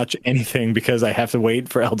can watch anything because I have to wait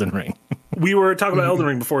for Elden Ring. We were talking about Elden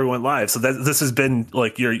Ring before we went live, so this has been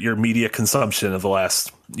like your media consumption of the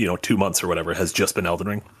last 2 months or whatever has just been Elden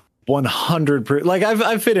Ring. 100%. Like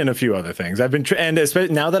I've fit in a few other things. I've been and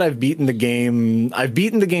especially now that I've beaten the game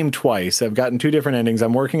twice. I've gotten 2 different endings.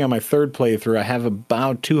 I'm working on my 3rd playthrough. I have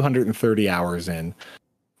about 230 hours in,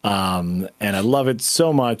 and I love it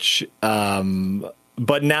so much.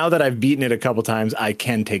 But now that I've beaten it a couple times, I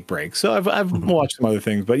can take breaks. So I've watched some other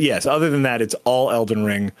things, but yes, other than that, it's all Elden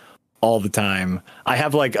Ring all the time. I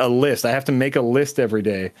have like a list. I have to make a list every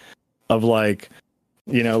day of like,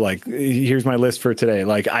 here's my list for today.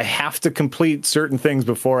 Like I have to complete certain things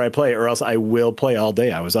before I play, or else I will play all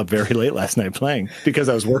day. I was up very late last night playing because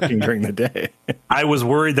I was working during the day. I was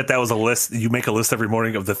worried that was a list. You make a list every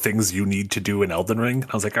morning of the things you need to do in Elden Ring.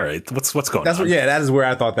 I was like, all right, what's going on? That is where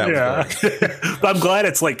I thought that was going. But I'm glad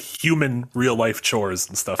it's like human real life chores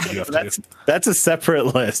and stuff that you have to do. That's a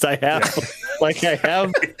separate list. I have I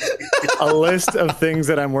have a list of things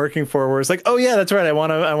that I'm working for where it's like, oh yeah, that's right. I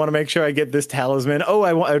want to make sure I get this talisman. Oh,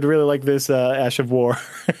 I'd really like this Ash of War.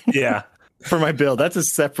 Yeah. For my build. That's a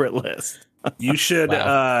separate list. You should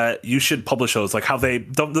publish those, like how they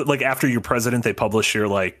don't, like after you're president, they publish your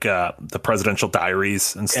like the presidential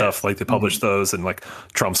diaries and stuff. Like they publish those, and like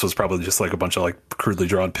Trump's was probably just like a bunch of like crudely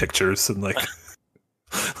drawn pictures and like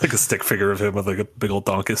like a stick figure of him with like a big old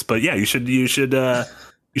donkus. But yeah, you should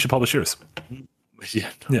publish yours. Yeah.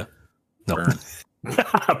 No.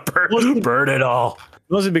 Burn it all.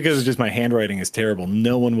 Mostly because it's just my handwriting is terrible.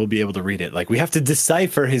 No one will be able to read it. Like we have to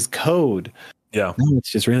decipher his code. Yeah. No,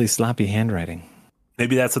 it's just really sloppy handwriting.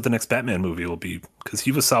 Maybe that's what the next Batman movie will be, because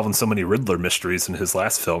he was solving so many Riddler mysteries in his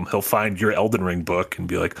last film. He'll find your Elden Ring book and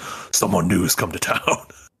be like, someone new has come to town.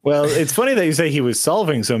 Well, it's funny that you say he was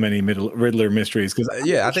solving so many Riddler mysteries, because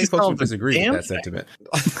I think folks would disagree with that sentiment.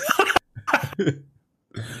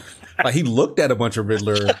 Like, he looked at a bunch of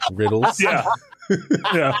Riddler riddles. Yeah.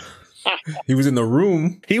 Yeah. He was in the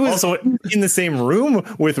room. He was also in the same room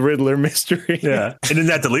with Riddler mystery. Yeah. And in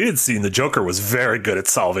that deleted scene, the Joker was very good at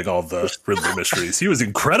solving all the Riddler mysteries. He was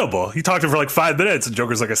incredible. He talked to him for like 5 minutes, and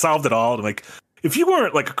Joker's like, I solved it all. And I'm like, if you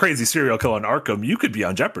weren't like a crazy serial killer in Arkham, you could be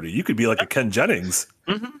on Jeopardy. You could be like a Ken Jennings.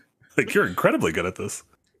 Mm-hmm. Like, you're incredibly good at this.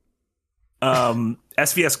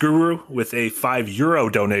 SVS Guru with a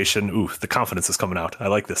 €5 donation. Ooh, the confidence is coming out. I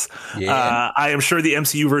like this. Yeah. I am sure the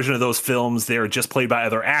MCU version of those films, they are just played by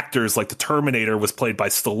other actors, like the Terminator was played by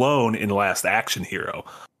Stallone in Last Action Hero.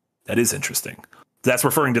 That is interesting. That's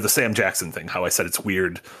referring to the Sam Jackson thing, how I said it's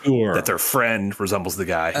weird that their friend resembles the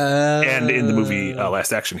guy. And in the movie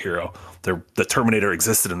Last Action Hero, the Terminator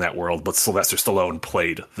existed in that world, but Sylvester Stallone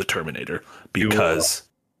played the Terminator because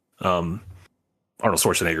Arnold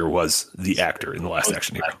Schwarzenegger was the actor in the Last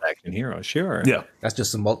Action Hero. Last Action Hero, sure. Yeah, that's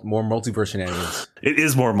just some more multiverse shenanigans. It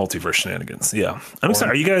is more multiverse shenanigans. Yeah, I'm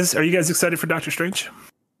excited. Are you guys excited for Doctor Strange?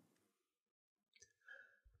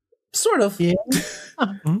 Sort of. Yeah.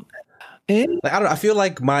 Like, I don't know. I feel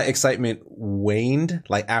like my excitement waned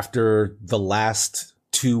like after the last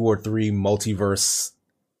 2 or 3 multiverse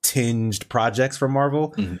tinged projects from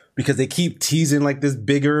Marvel, because they keep teasing like this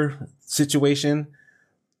bigger situation,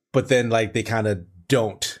 but then like they kind of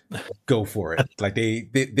don't go for it. Like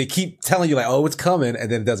they keep telling you like, oh, it's coming, and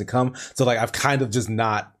then it doesn't come. So like I've kind of just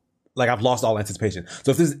not like, I've lost all anticipation.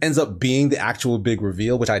 So if this ends up being the actual big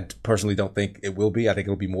reveal, which I personally don't think it will be, I think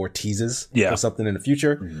it'll be more teases for something in the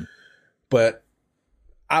future. Mm-hmm. But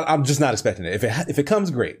I'm just not expecting it. If it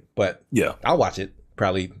comes, great. But I'll watch it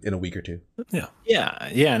probably in a week or 2. Yeah.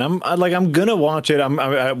 And I'm gonna watch it.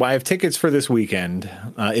 I have tickets for this weekend.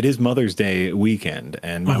 It is Mother's Day weekend,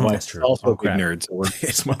 and my wife's also a big nerd. So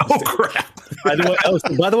it's Mother's Day. Crap! By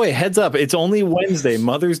the way, heads up! It's only Wednesday.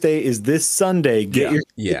 Mother's Day is this Sunday. Get your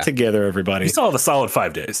shit together, everybody. You still have a solid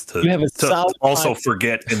 5 days to also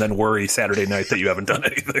forget and then worry Saturday night that you haven't done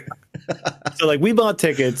anything. So like, we bought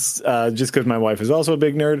tickets just because my wife is also a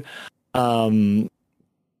big nerd.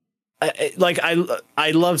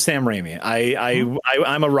 I love Sam Raimi.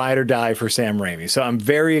 I'm a ride or die for Sam Raimi. So I'm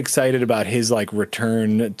very excited about his like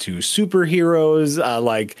return to superheroes.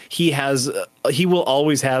 He will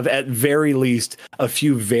always have at very least a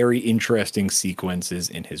few very interesting sequences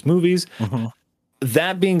in his movies. Mm-hmm.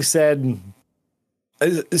 That being said,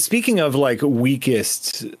 speaking of like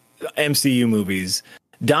weakest MCU movies,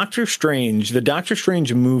 the Doctor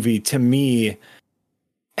Strange movie to me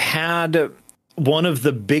had one of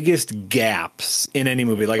the biggest gaps in any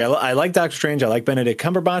movie. Like I like Doctor Strange. I like Benedict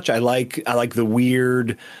Cumberbatch. I like the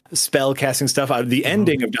weird spell casting stuff. The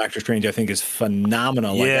ending of Doctor Strange, I think, is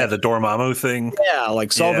phenomenal. Yeah, the Dormammu thing. Yeah,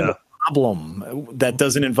 like solving a problem that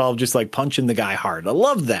doesn't involve just like punching the guy hard. I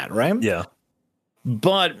love that, right? Yeah.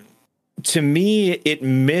 But to me, it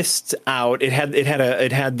missed out. It had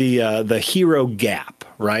the hero gap,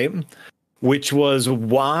 right? Which was,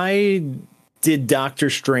 why did Doctor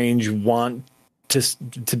Strange want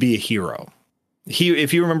to be a hero?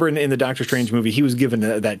 If you remember in the Doctor Strange movie, he was given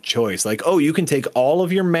that choice, like, oh, you can take all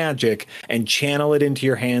of your magic and channel it into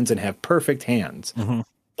your hands and have perfect hands. Mm-hmm.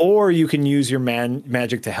 Or you can use your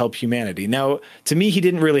magic to help humanity. Now, to me, he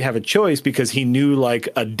didn't really have a choice, because he knew like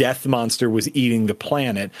a death monster was eating the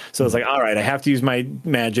planet. So it's like, all right, I have to use my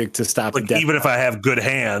magic to stop the death even monster. If I have good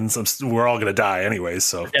hands, we're all going to die anyways.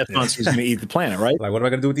 So the death monster's going to eat the planet, right? Like, what am I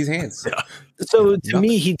going to do with these hands? So to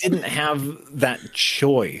me, he didn't have that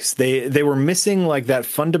choice. They were missing like that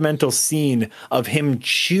fundamental scene of him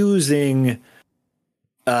choosing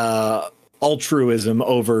altruism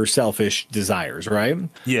over selfish desires, right?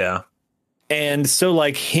 Yeah. And so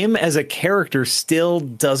like, him as a character still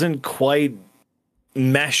doesn't quite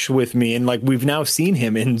mesh with me, and like, we've now seen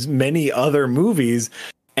him in many other movies,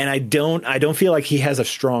 and I don't feel like he has a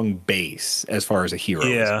strong base as far as a hero.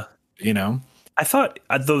 Yeah. You know? I thought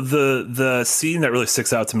the scene that really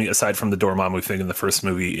sticks out to me, aside from the Dormammu thing in the first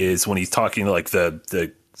movie, is when he's talking to like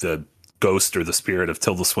the ghost or the spirit of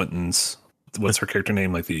Tilda Swinton's, what's her character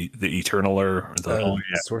name? Like the Eternaler, or the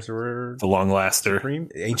Sorcerer, the Long Laster,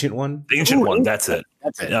 Ancient One. That's it.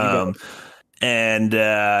 And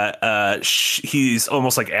he's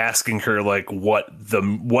almost like asking her like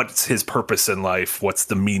what's his purpose in life, what's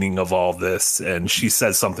the meaning of all this, and she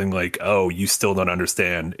says something like, "Oh, you still don't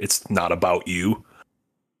understand. It's not about you,"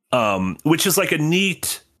 which is like a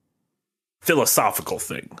neat philosophical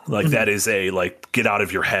thing. Like that is a like get out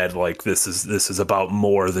of your head. Like this is about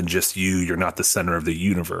more than just you. You're not the center of the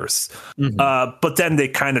universe. But then they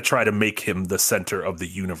kind of try to make him the center of the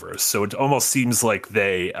universe. So it almost seems like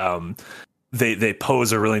they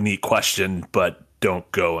pose a really neat question, but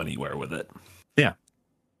don't go anywhere with it.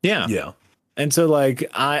 Yeah. And so like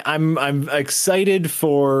I'm excited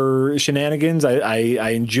for shenanigans. I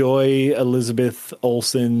enjoy Elizabeth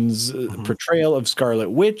Olsen's portrayal of Scarlet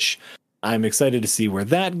Witch. I'm excited to see where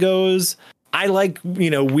that goes. I like,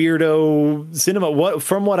 weirdo cinema.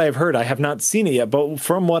 From what I've heard, I have not seen it yet, but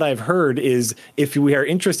from what I've heard is if we are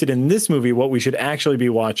interested in this movie, what we should actually be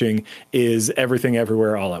watching is Everything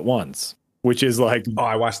Everywhere All at Once, which is like,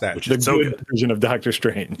 I watched that, which the is so good version of Doctor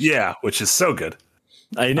Strange. Yeah, which is so good.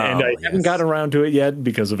 I haven't gotten around to it yet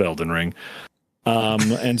because of Elden Ring.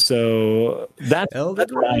 And so that's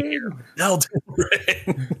Elden Ring.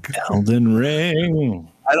 Elden Ring.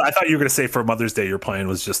 I thought you were going to say for Mother's Day your plan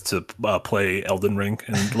was just to play Elden Ring,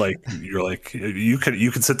 and like you're like you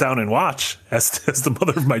could sit down and watch as the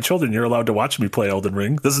mother of my children. You're allowed to watch me play Elden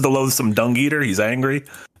Ring. This is the loathsome dung eater. He's angry.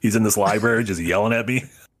 He's in this library just yelling at me.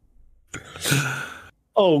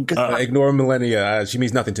 Oh, God. Ignore Millennia. She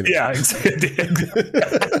means nothing to me. Yeah, exactly.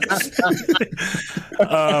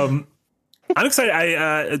 I'm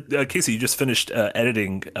excited. Casey, you just finished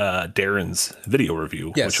editing Darren's video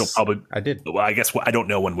review, yes, which will probably. I did. Well, I guess I don't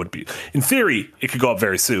know when would be. In theory, it could go up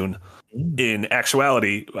very soon. In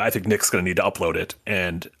actuality, I think Nick's going to need to upload it,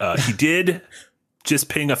 and he did just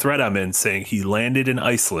ping a thread I'm in saying he landed in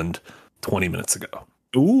Iceland 20 minutes ago.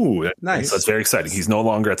 Ooh, nice. So that's very exciting. He's no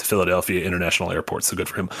longer at the Philadelphia International Airport, so good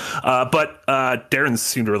for him. But Darren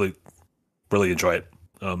seemed to really, really enjoy it.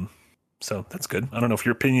 So that's good. I don't know if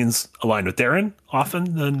your opinions align with Darren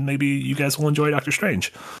often, then maybe you guys will enjoy Doctor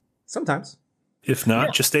Strange. Sometimes. If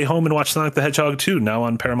not, just stay home and watch Sonic the Hedgehog 2 now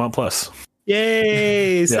on Paramount Plus.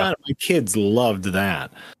 Yay! My kids loved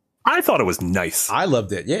that. I thought it was nice. I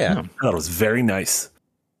loved it. Yeah. I thought it was very nice.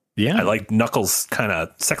 Yeah. I liked Knuckles' kind of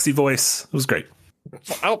sexy voice. It was great.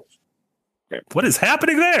 Oh. What is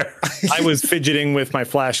happening there? I was fidgeting with my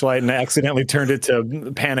flashlight and I accidentally turned it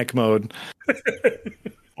to panic mode.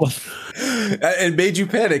 It made you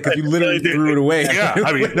panic because you literally threw it away. Yeah,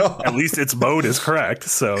 I mean, at least its mode is correct,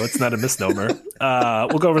 so it's not a misnomer.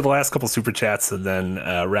 We'll go over the last couple super chats and then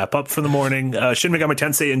wrap up for the morning. Shin Megami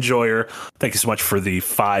Tensei Enjoyer, thank you so much for the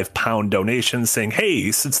 £5 donation, saying,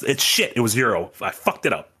 "Hey, since it's shit, it was Euro. I fucked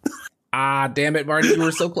it up." Damn it, Marty, you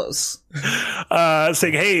were so close.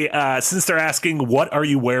 Saying, "Hey, since they're asking what are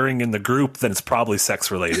you wearing in the group, then it's probably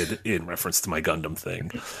sex related," in reference to my Gundam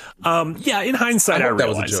thing. Yeah, in hindsight, I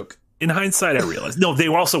realized that was a joke. In hindsight, I realized no, they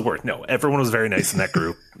also weren't. No, everyone was very nice in that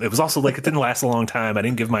group. It was also like it didn't last a long time. I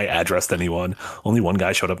didn't give my address to anyone. Only one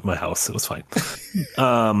guy showed up at my house. It was fine.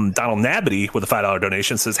 Donald Nabity with a $5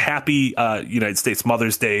 donation says, "Happy United States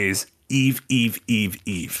Mother's Days, Eve."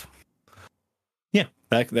 Yeah,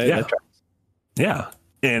 that yeah.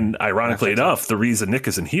 And ironically enough, the reason Nick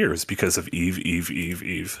isn't here is because of Eve.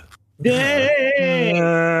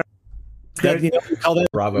 Yay! We call that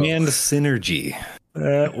Bravo. and synergy.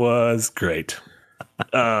 That was great.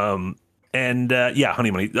 Yeah,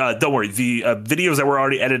 Honey Money. Don't worry. The videos that were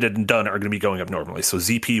already edited and done are going to be going up normally. So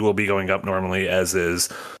ZP will be going up normally, as is.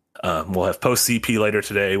 We'll have post ZP later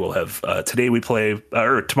today. We'll have today we play,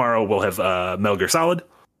 or tomorrow we'll have Metal Gear Solid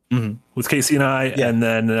with Casey and I, and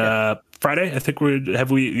then Friday. I think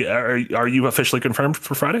are you officially confirmed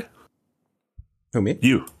for Friday? Who, me?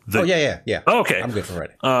 You? Yeah. Oh, okay, I'm good for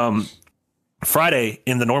Friday. Friday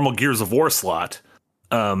in the normal Gears of War slot.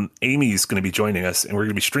 Amy's going to be joining us, and we're going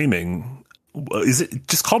to be streaming. Is it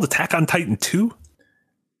just called Attack on Titan 2?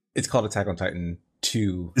 It's called Attack on Titan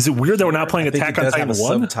 2. Is it weird that we're not playing Attack on Titan 1?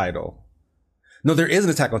 Subtitle. No, there is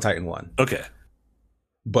an Attack on Titan 1. Okay.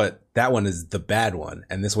 But that one is the bad one,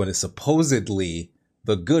 and this one is supposedly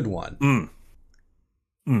the good one.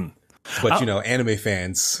 But anime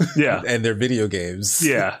fans, and their video games,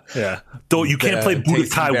 Though you can't play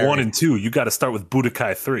Budokai 1 and 2. You got to start with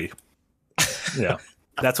Budokai 3. Yeah,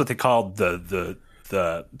 that's what they called the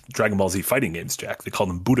Dragon Ball Z fighting games, Jack. They called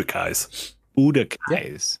them Budokais.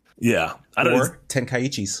 Yeah. Or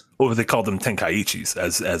Tenkaichis. Or they called them Tenkaichis,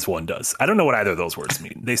 as one does. I don't know what either of those words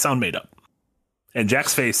mean. They sound made up. And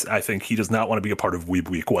Jack's face, I think he does not want to be a part of Weeb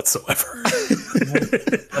Week whatsoever.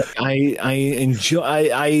 I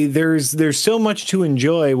enjoy. There's so much to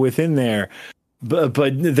enjoy within there, but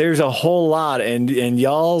there's a whole lot, and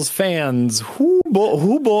y'all's fans, who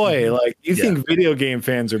boy, like you think video game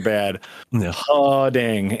fans are bad? Yeah. Oh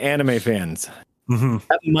dang, anime fans.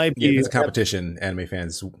 That might be it's a competition. Anime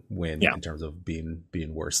fans win in terms of being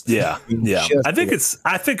worst. Yeah. I think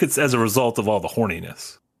it's as a result of all the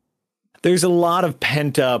horniness. There's a lot of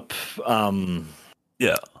pent up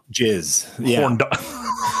jizz. Yeah.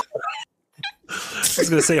 I was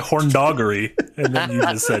going to say horndoggery, and then you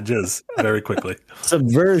just said jizz very quickly.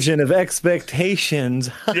 Subversion of expectations.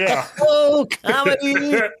 Yeah. Oh, comedy.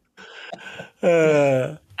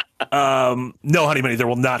 No, Honey Bunny, there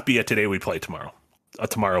will not be a Today We Play tomorrow.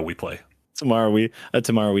 Tomorrow we play. Tomorrow we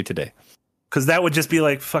today. Because that would just be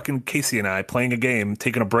like fucking Casey and I playing a game,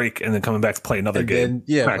 taking a break, and then coming back to play another game.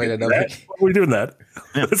 Play another game. We're doing that.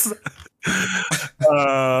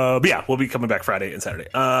 But yeah, we'll be coming back Friday and Saturday.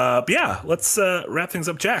 But yeah, let's wrap things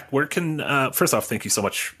up. Jack, where can first off, thank you so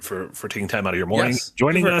much for taking time out of your morning,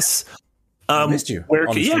 joining us. I missed you. Where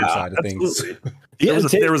on the side of things. There was a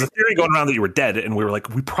theory going around that you were dead, and we were like,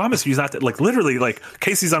 we promise he's not dead. Like literally, like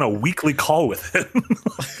Casey's on a weekly call with him.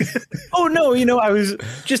 Oh no, I was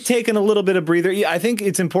just taking a little bit of breather. Yeah, I think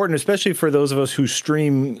it's important, especially for those of us who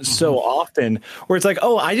stream so often, where it's like,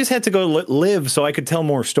 oh, I just had to go live so I could tell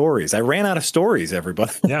more stories. I ran out of stories,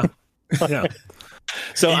 everybody. Yeah.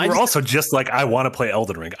 So we're also just like, I want to play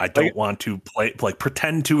Elden Ring. I don't want to play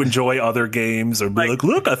pretend to enjoy other games or be like,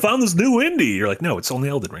 look, I found this new indie. You're like, no, it's only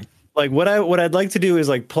Elden Ring. Like what I'd like to do is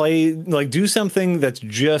like play, like do something that's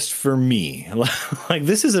just for me. Like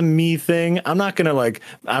this is a me thing. I'm not going to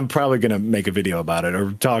I'm probably going to make a video about it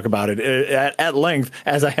or talk about it at length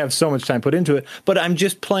as I have so much time put into it, but I'm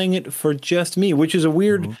just playing it for just me, which is a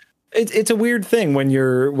weird, it's a weird thing when you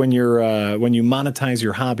monetize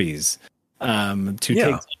your hobbies,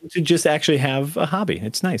 to just actually have a hobby.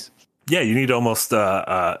 It's nice. Yeah, you need to almost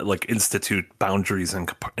like institute boundaries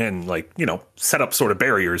and set up sort of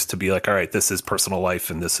barriers to be like, all right, this is personal life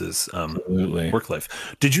and this is work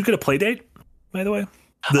life. Did you get a play date, by the way?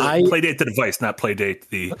 The play date the device, not play date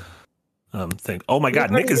the thing. Oh my God,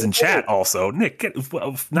 Nick is in chat also. Nick,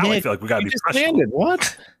 now I feel like we gotta be professional.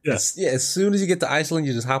 What? Yes. Yeah, as soon as you get to Iceland,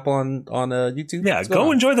 you just hop on YouTube. Yeah,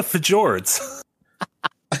 go enjoy the fjords.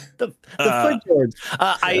 The fjords.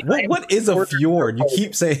 What is a fjord? You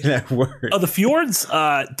keep saying that word. Oh, the fjords.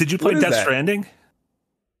 Did you play Death Stranding?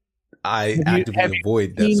 I actively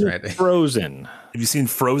avoid Death Stranding. Frozen. Have you seen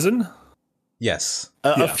Frozen? Yes.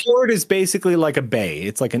 A fjord is basically like a bay.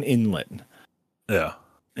 It's like an inlet. Yeah.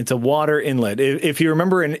 It's a water inlet. If you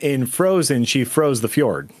remember in Frozen, she froze the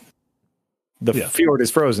fjord. The fjord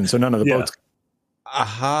is frozen, so none of the boats.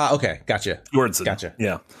 Aha. Okay. Gotcha. Fjords. Gotcha.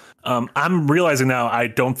 Yeah. I'm realizing now I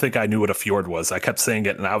don't think I knew what a fjord was. I kept saying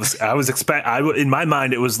it, and I was in my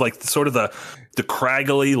mind it was like sort of the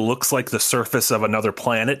craggly, looks like the surface of another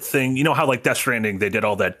planet thing. You know how like Death Stranding they did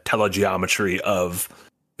all that telegeometry of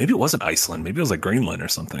maybe it wasn't Iceland, maybe it was like Greenland or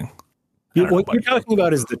something. What you're talking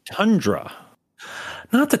about is the tundra.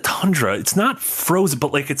 Not the tundra. It's not frozen,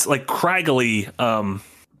 but like it's like craggly.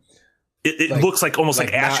 It like, looks like almost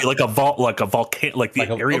like ashy, like a volcano, like the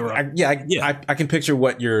area. I can picture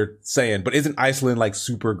what you're saying, but isn't Iceland like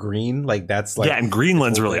super green? Like that's like and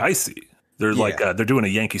Greenland's really icy. They're like they're doing a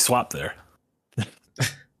Yankee swap there.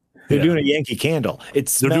 They're doing a Yankee Candle.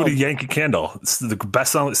 They're doing a Yankee Candle. It's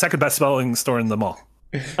the second best selling store in the mall.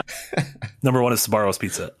 Number one is Sbarro's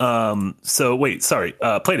Pizza. So wait, sorry.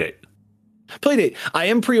 Playdate. Playdate. I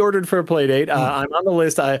am pre-ordered for a Playdate. I'm on the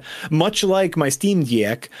list. Much like my Steam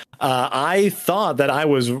Deck, I thought that I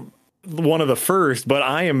was one of the first, but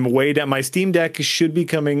I am way down. My Steam Deck should be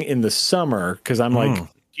coming in the summer because I'm like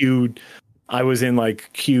I was in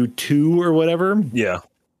like Q2 or whatever. Yeah.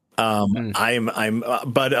 But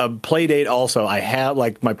Playdate also. I have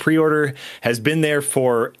like my pre-order has been there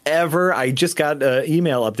forever. I just got an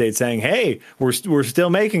email update saying, "Hey, we're still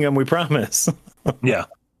making them. We promise." Yeah.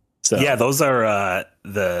 So yeah, those are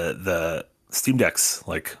the Steam Decks.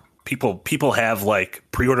 Like people have like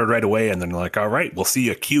pre-ordered right away, and then like, all right, we'll see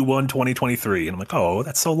you Q1 2023. And I'm like, oh,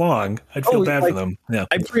 that's so long. I'd feel bad for them. Yeah,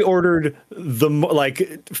 I pre-ordered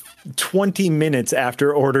like 20 minutes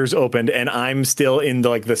after orders opened, and I'm still in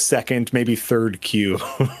like the second, maybe third queue.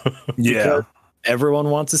 Yeah,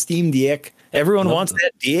 everyone wants a Steam Deck. Everyone wants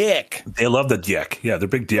that Deck. They love the Deck. Yeah, they're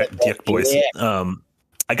big Deck boys.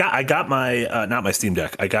 I got my not my Steam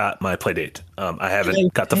Deck. I got my Playdate. I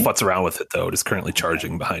haven't got to futz around with it though. It is currently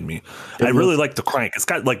charging behind me. I really like the crank. It's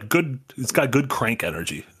got good crank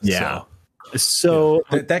energy. Yeah. So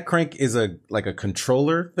that crank is a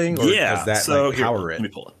controller thing, or does that power it? Let me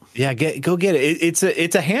pull it. Yeah, go get it. It's a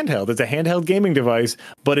handheld. It's a handheld gaming device,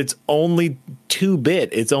 but it's only 2-bit.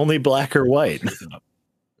 It's only black or white.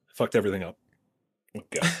 Fucked everything up.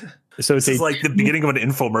 Okay. So it's like the beginning of an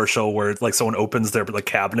infomercial where like someone opens their like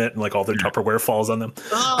cabinet and like all their Tupperware falls on them.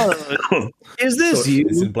 Oh, is this you?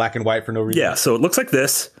 It's in black and white for no reason. Yeah, so it looks like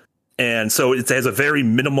this. And so it has a very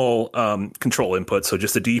minimal control input. So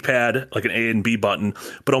just a D-pad, like an A and B button.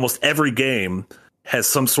 But almost every game has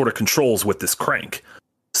some sort of controls with this crank.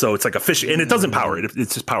 So it's like a fish, and it doesn't power it.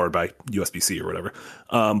 It's just powered by USB-C or whatever.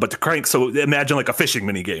 But the crank, so imagine like a fishing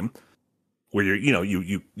mini game where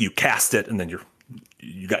you cast it and then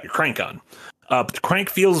you got your crank on. But the crank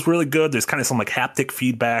feels really good. There's kind of some like haptic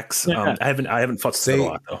feedbacks. Yeah. I haven't fussed with it a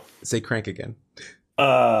lot though. Say crank again.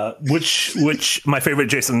 Which my favorite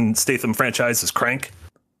Jason Statham franchise is Crank.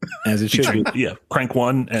 As it should be. Yeah, Crank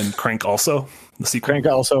 1 and Crank also. The sequel. Crank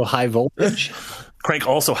also High Voltage. Crank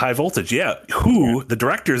also High Voltage, yeah. The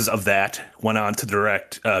directors of that went on to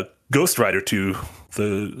direct Ghost Rider 2,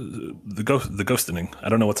 the Ghostening. I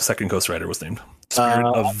don't know what the second Ghost Rider was named. Spirit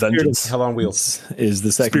of Vengeance. Hell on Wheels is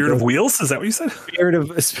the second. Spirit of Wheels? Is that what you said? Spirit of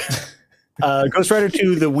Ghost Rider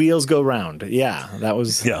 2, The Wheels Go Round. Yeah, that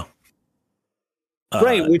was... Yeah.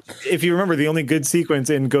 Right, which, if you remember, the only good sequence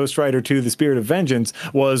in Ghost Rider 2, The Spirit of Vengeance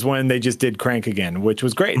was when they just did Crank again, which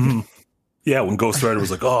was great. Mm-hmm. Yeah, when Ghost Rider was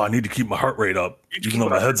like, oh, I need to keep my heart rate up, even though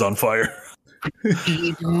my head's on fire.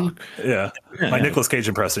 Yeah. My Nicolas Cage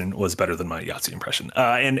impression was better than my Yahtzee impression.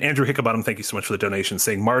 And Andrew Hickabottom, thank you so much for the donation,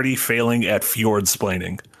 saying, Marty failing at fjord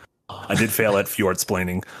splaining. I did fail at fjord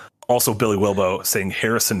splaining. Also, Billy Wilbo saying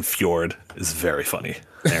Harrison Fjord is very funny.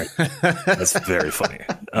 That's very funny.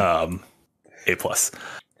 A+.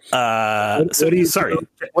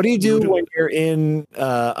 What do you do when you're in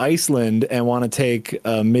Iceland and want to take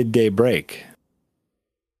a midday break?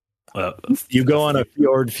 You go on a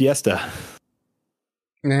fjord fiesta.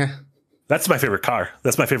 Nah. That's my favorite car.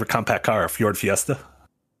 That's my favorite compact car, a Fjord Fiesta.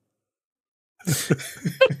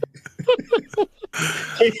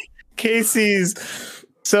 Casey's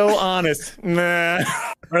so honest. Nah.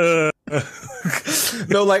 No,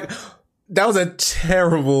 like that was a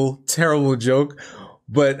terrible, terrible joke.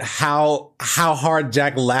 But how hard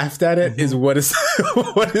Jack laughed at it is what is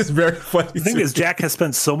very funny. The thing is, Jack has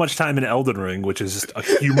spent so much time in Elden Ring, which is just a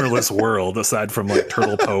humorless world, aside from like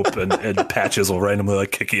Turtle Pope and Patches will randomly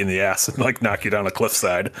like kick you in the ass and like knock you down a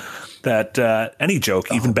cliffside. That any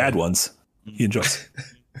joke, even bad ones, he enjoys.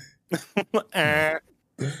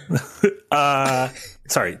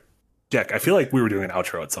 Sorry, Jack. I feel like we were doing an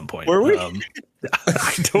outro at some point. Were we?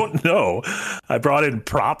 I don't know. I brought in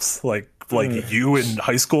props like you in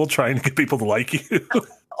high school trying to get people to like you.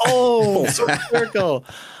 Oh, circle.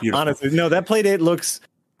 Honestly, no, that Playdate looks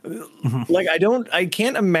like I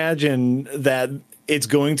can't imagine that it's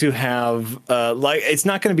going to have it's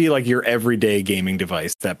not going to be like your everyday gaming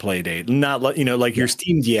device, that Playdate. Not like your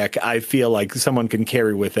Steam Deck. I feel like someone can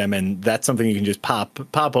carry with them, and that's something you can just pop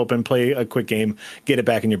open, play a quick game, get it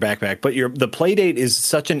back in your backpack. But the Playdate is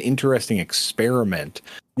such an interesting experiment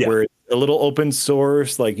where it's a little open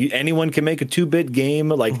source, like anyone can make a 2-bit game.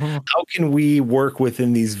 Like how can we work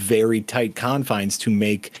within these very tight confines to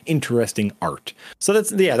make interesting art? So that's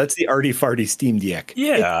the arty farty Steam Deck.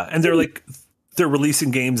 Yeah, and they're releasing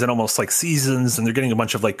games in almost like seasons, and they're getting a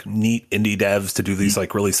bunch of like neat indie devs to do these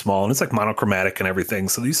like really small, and it's like monochromatic and everything.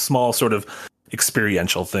 So these small sort of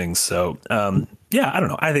experiential things. So I don't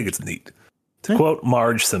know. I think it's neat. To quote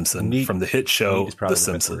Marge Simpson from the hit show The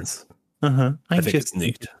Simpsons. I think it's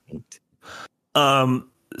neat.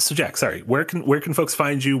 So Jack, sorry, where can folks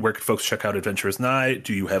find you? Where can folks check out Adventures Nigh?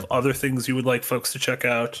 Do you have other things you would like folks to check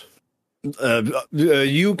out?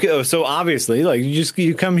 So obviously, like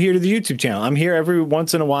you come here to the YouTube channel. I'm here every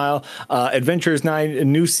once in a while. Adventures Nigh, a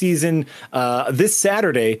new season this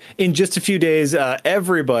Saturday. In just a few days,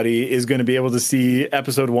 everybody is going to be able to see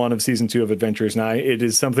episode 1 of season 2 of Adventures Nigh. It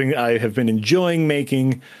is something I have been enjoying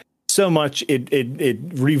making so much. It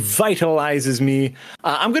revitalizes me.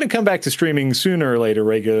 I'm going to come back to streaming sooner or later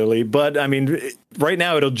regularly, but I mean, right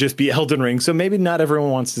now it'll just be Elden Ring, so maybe not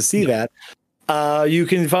everyone wants to see that. You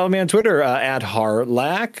can follow me on Twitter at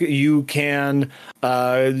Harlack. You can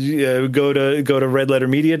go to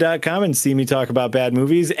redlettermedia.com and see me talk about bad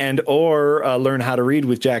movies or learn how to read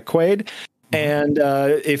with Jack Quaid. And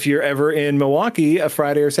if you're ever in Milwaukee, a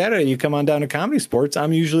Friday or Saturday, you come on down to Comedy Sports.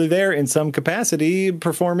 I'm usually there in some capacity,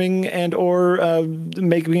 performing and or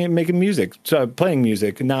making music, so playing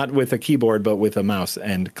music, not with a keyboard, but with a mouse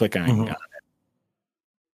and clicking on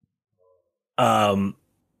it.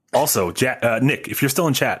 Also, Nick, if you're still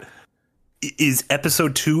in chat, is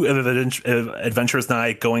episode 2 of Adventures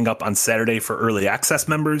Nigh going up on Saturday for early access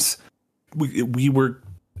members?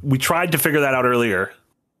 We tried to figure that out earlier.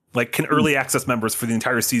 Like, can early access members for the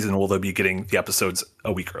entire season, will they be getting the episodes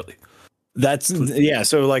a week early?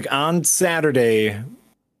 So like on Saturday,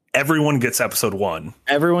 Everyone gets episode 1.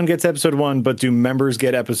 Everyone gets episode 1, but do members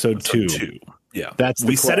get episode 2? 2. Yeah,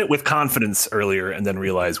 we said it with confidence earlier, and then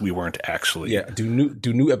realized we weren't actually. Yeah, do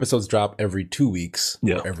new episodes drop every 2 weeks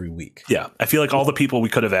or every week? Yeah, I feel like all the people we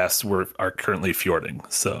could have asked are currently fjording.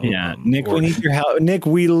 So yeah, Nick, we need your help. Nick,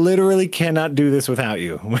 we literally cannot do this without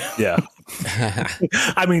you. Yeah,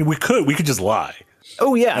 I mean, we could just lie.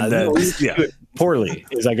 Oh yeah, then, poorly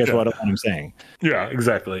is I guess what I'm saying. Yeah,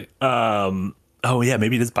 exactly. Oh yeah,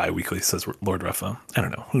 maybe it is bi-weekly, says Lord Ruffa. I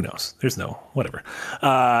don't know. Who knows? There's no whatever.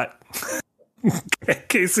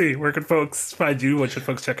 Casey, where can folks find you? What should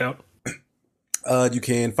folks check out? You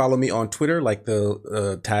can follow me on Twitter, like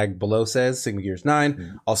the tag below says, Sigma Gears 9.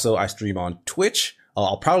 Mm-hmm. Also, I stream on Twitch.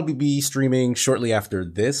 I'll probably be streaming shortly after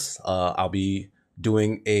this. I'll be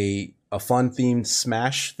doing a fun themed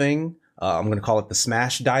Smash thing. I'm going to call it the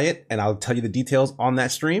Smash Diet, and I'll tell you the details on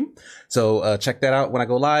that stream. So check that out when I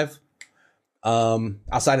go live.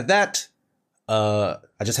 Outside of that, I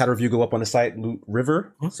just had a review go up on the site, Loot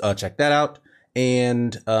River. Check that out.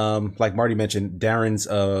 And like Marty mentioned, Darren's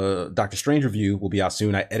Doctor Strange review will be out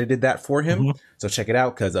soon. I edited that for him. So check it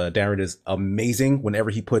out, because Darren is amazing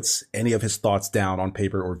whenever he puts any of his thoughts down on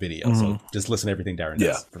paper or video. So just listen to everything Darren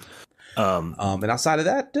does. And outside of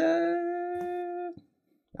that,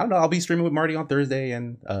 I don't know. I'll be streaming with Marty on Thursday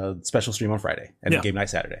and special stream on Friday and game night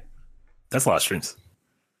Saturday. That's a lot of streams.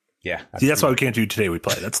 Yeah. See, that's why we can't do Today We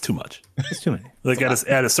Play. That's too much. It's too many. Like at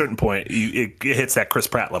a certain point, it hits that Chris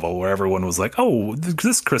Pratt level where everyone was like, "Oh,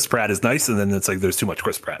 this Chris Pratt is nice," and then it's like there's too much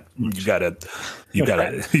Chris Pratt. You gotta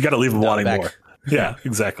leave him wanting more. Yeah,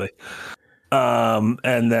 exactly.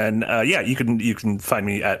 And then you can find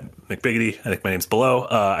me at McBiggity. I think my name's below.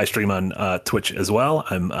 I stream on Twitch as well.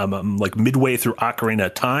 I'm like midway through Ocarina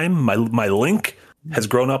of Time. My Link has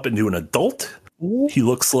grown up into an adult. He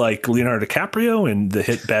looks like Leonardo DiCaprio in the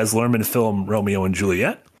hit Baz Luhrmann film Romeo and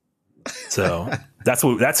Juliet. So that's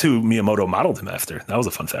who Miyamoto modeled him after. That was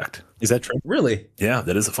a fun fact. Is that true? Really? Yeah,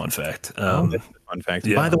 that is a fun fact. That's a fun fact.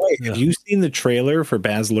 Yeah. By the way, have you seen the trailer for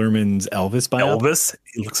Baz Luhrmann's Elvis biopic? Elvis?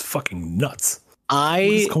 He looks fucking nuts. What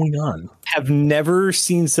is going on? Have never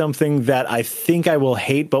seen something that I think I will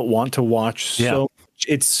hate but want to watch so much.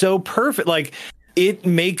 It's so perfect. Like, it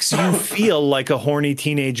makes you feel like a horny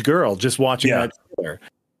teenage girl just watching that trailer.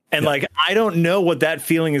 And like, I don't know what that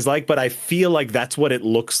feeling is like, but I feel like that's what it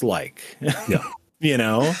looks like. Yeah. You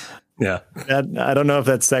know? Yeah. I don't know if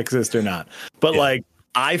that's sexist or not, but like,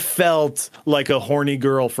 I felt like a horny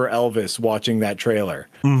girl for Elvis watching that trailer.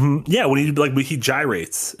 Mm-hmm. Yeah, when he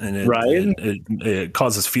gyrates and it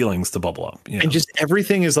causes feelings to bubble up. You know? And just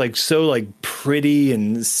everything is like so like pretty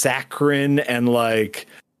and saccharine and like,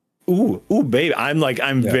 ooh, babe.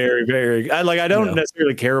 I'm very, very. I don't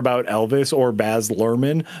necessarily care about Elvis or Baz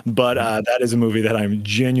Luhrmann, but that is a movie that I'm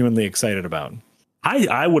genuinely excited about.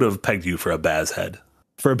 I would have pegged you for a Baz head,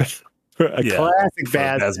 for a classic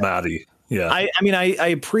Baz Mahdi. Yeah, I mean, I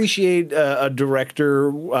appreciate a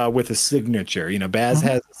director with a signature. You know, Baz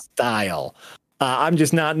has a style. I'm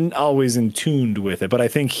just not always in tuned with it, but I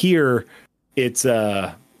think here it's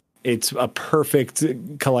a perfect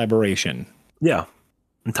collaboration. Yeah,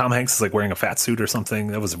 and Tom Hanks is like wearing a fat suit or something.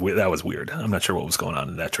 That was weird. I'm not sure what was going on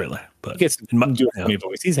in that trailer, but he gets doing funny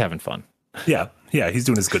voice. He's having fun. Yeah, he's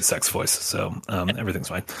doing his good sex voice, so everything's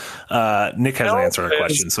fine. Nick hasn't answered our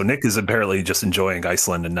question, so Nick is apparently just enjoying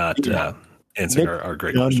Iceland and not answering our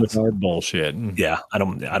great questions. With our bullshit. Yeah, I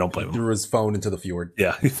don't blame him. Threw his phone into the fjord.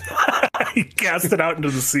 Yeah, he cast it out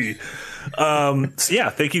into the sea. So yeah,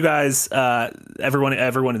 thank you guys, everyone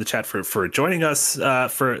in the chat for joining us.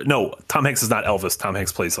 Tom Hanks is not Elvis. Tom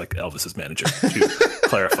Hanks plays like Elvis's manager. To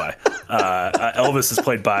clarify, Elvis is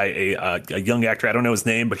played by a young actor. I don't know his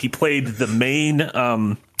name, but he played the main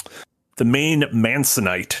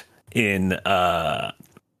Mansonite in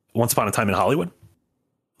Once Upon a Time in Hollywood.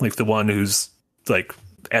 Like the one who's like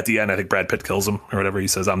at the end, I think Brad Pitt kills him or whatever. He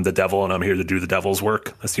says, "I'm the devil and I'm here to do the devil's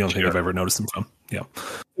work." That's the only thing I've ever noticed him from. Yeah.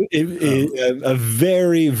 A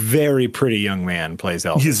very, very pretty young man plays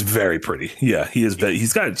Elvis. He's very pretty. Yeah, he is.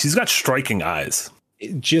 He's got striking eyes.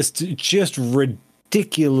 Just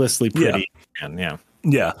ridiculously pretty. Yeah.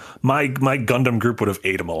 Yeah, my Gundam group would have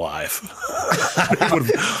ate him alive.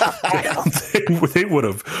 They would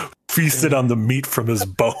have feasted on the meat from his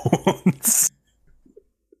bones.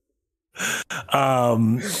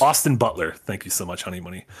 Austin Butler, thank you so much, Honey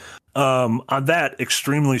Money. On that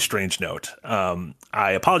extremely strange note,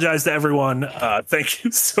 I apologize to everyone. Thank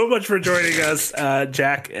you so much for joining us,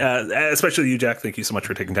 Jack, especially you, Jack. Thank you so much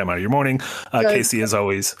for taking time out of your morning. Casey, as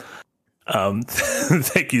always.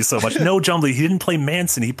 Thank you so much. No, Jumbly, he didn't play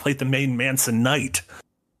Manson. He played the main Manson Knight.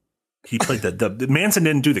 He played the Manson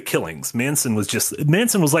didn't do the killings. Manson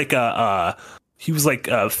was like he was like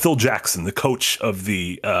Phil Jackson, the coach of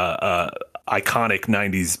the iconic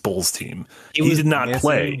 90s Bulls team. He did not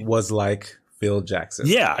play. Was like Phil Jackson.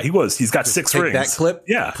 Yeah, he was. He's got 6 rings. That clip.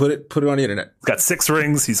 Yeah, put it on the internet. He's got 6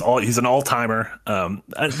 rings. He's an all timer.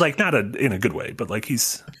 Like not in a good way, but like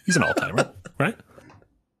he's an all timer, right?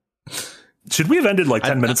 Should we have ended like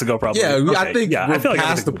 10 minutes ago? Probably. Yeah, okay. I think we're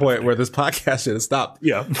past the point where this podcast should have stopped.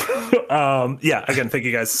 Yeah. Yeah. Again, thank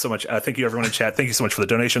you guys so much. Thank you everyone in chat. Thank you so much for the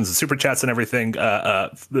donations and super chats and everything.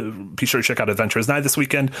 Be sure to check out Adventures Nigh this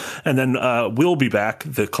weekend. And then we'll be back,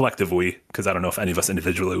 the collective we, because I don't know if any of us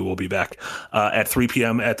individually will be back at 3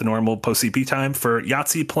 p.m. at the normal post CP time for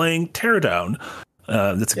Yahtzee playing Teardown.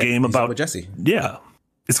 That's a game about with Jesse. Yeah.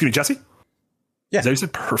 It's going to be Jesse? Yeah. Is that what you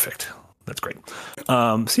said? Perfect. That's great.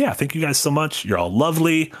 So yeah, thank you guys so much. You're all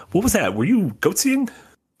lovely. What was that? Were you goatseeing?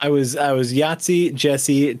 I was Yahtzee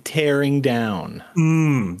Jesse tearing down.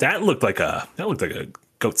 That looked like a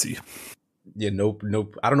goatsy. Yeah,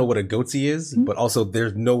 nope. I don't know what a goatsy is, but also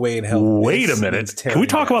there's no way in hell. Wait a minute. Can we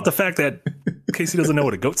talk about the fact that Casey doesn't know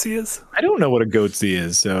what a goatsy is? I don't know what a goatsy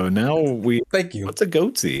is. So now we thank you. What's a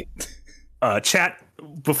goatsy? Chat.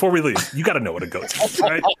 Before we leave, you got to know what a goatsy is,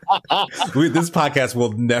 right? This podcast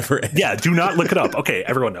will never end. Yeah, do not look it up. Okay,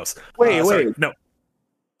 everyone knows. Wait. No.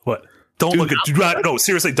 What? Don't look at. No,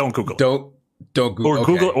 seriously, don't Google. Don't Google. Or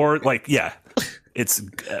Google, or like, yeah, it's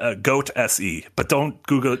goat se, but don't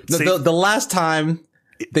Google. The last time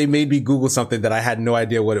they made me Google something that I had no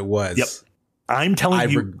idea what it was. Yep. I'm telling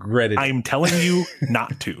you. I regretted it. I'm telling you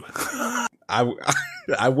not to.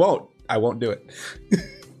 I won't do it.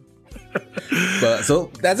 But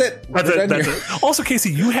so that's it. That's it. Also,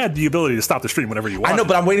 Casey, you had the ability to stop the stream whenever you want. I know,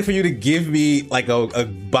 but I'm waiting for you to give me like a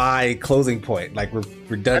bye closing point. Like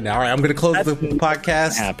we're done now. All right, I'm going to close the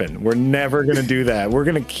podcast. We're never going to do that. We're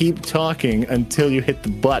going to keep talking until you hit the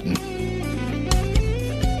button.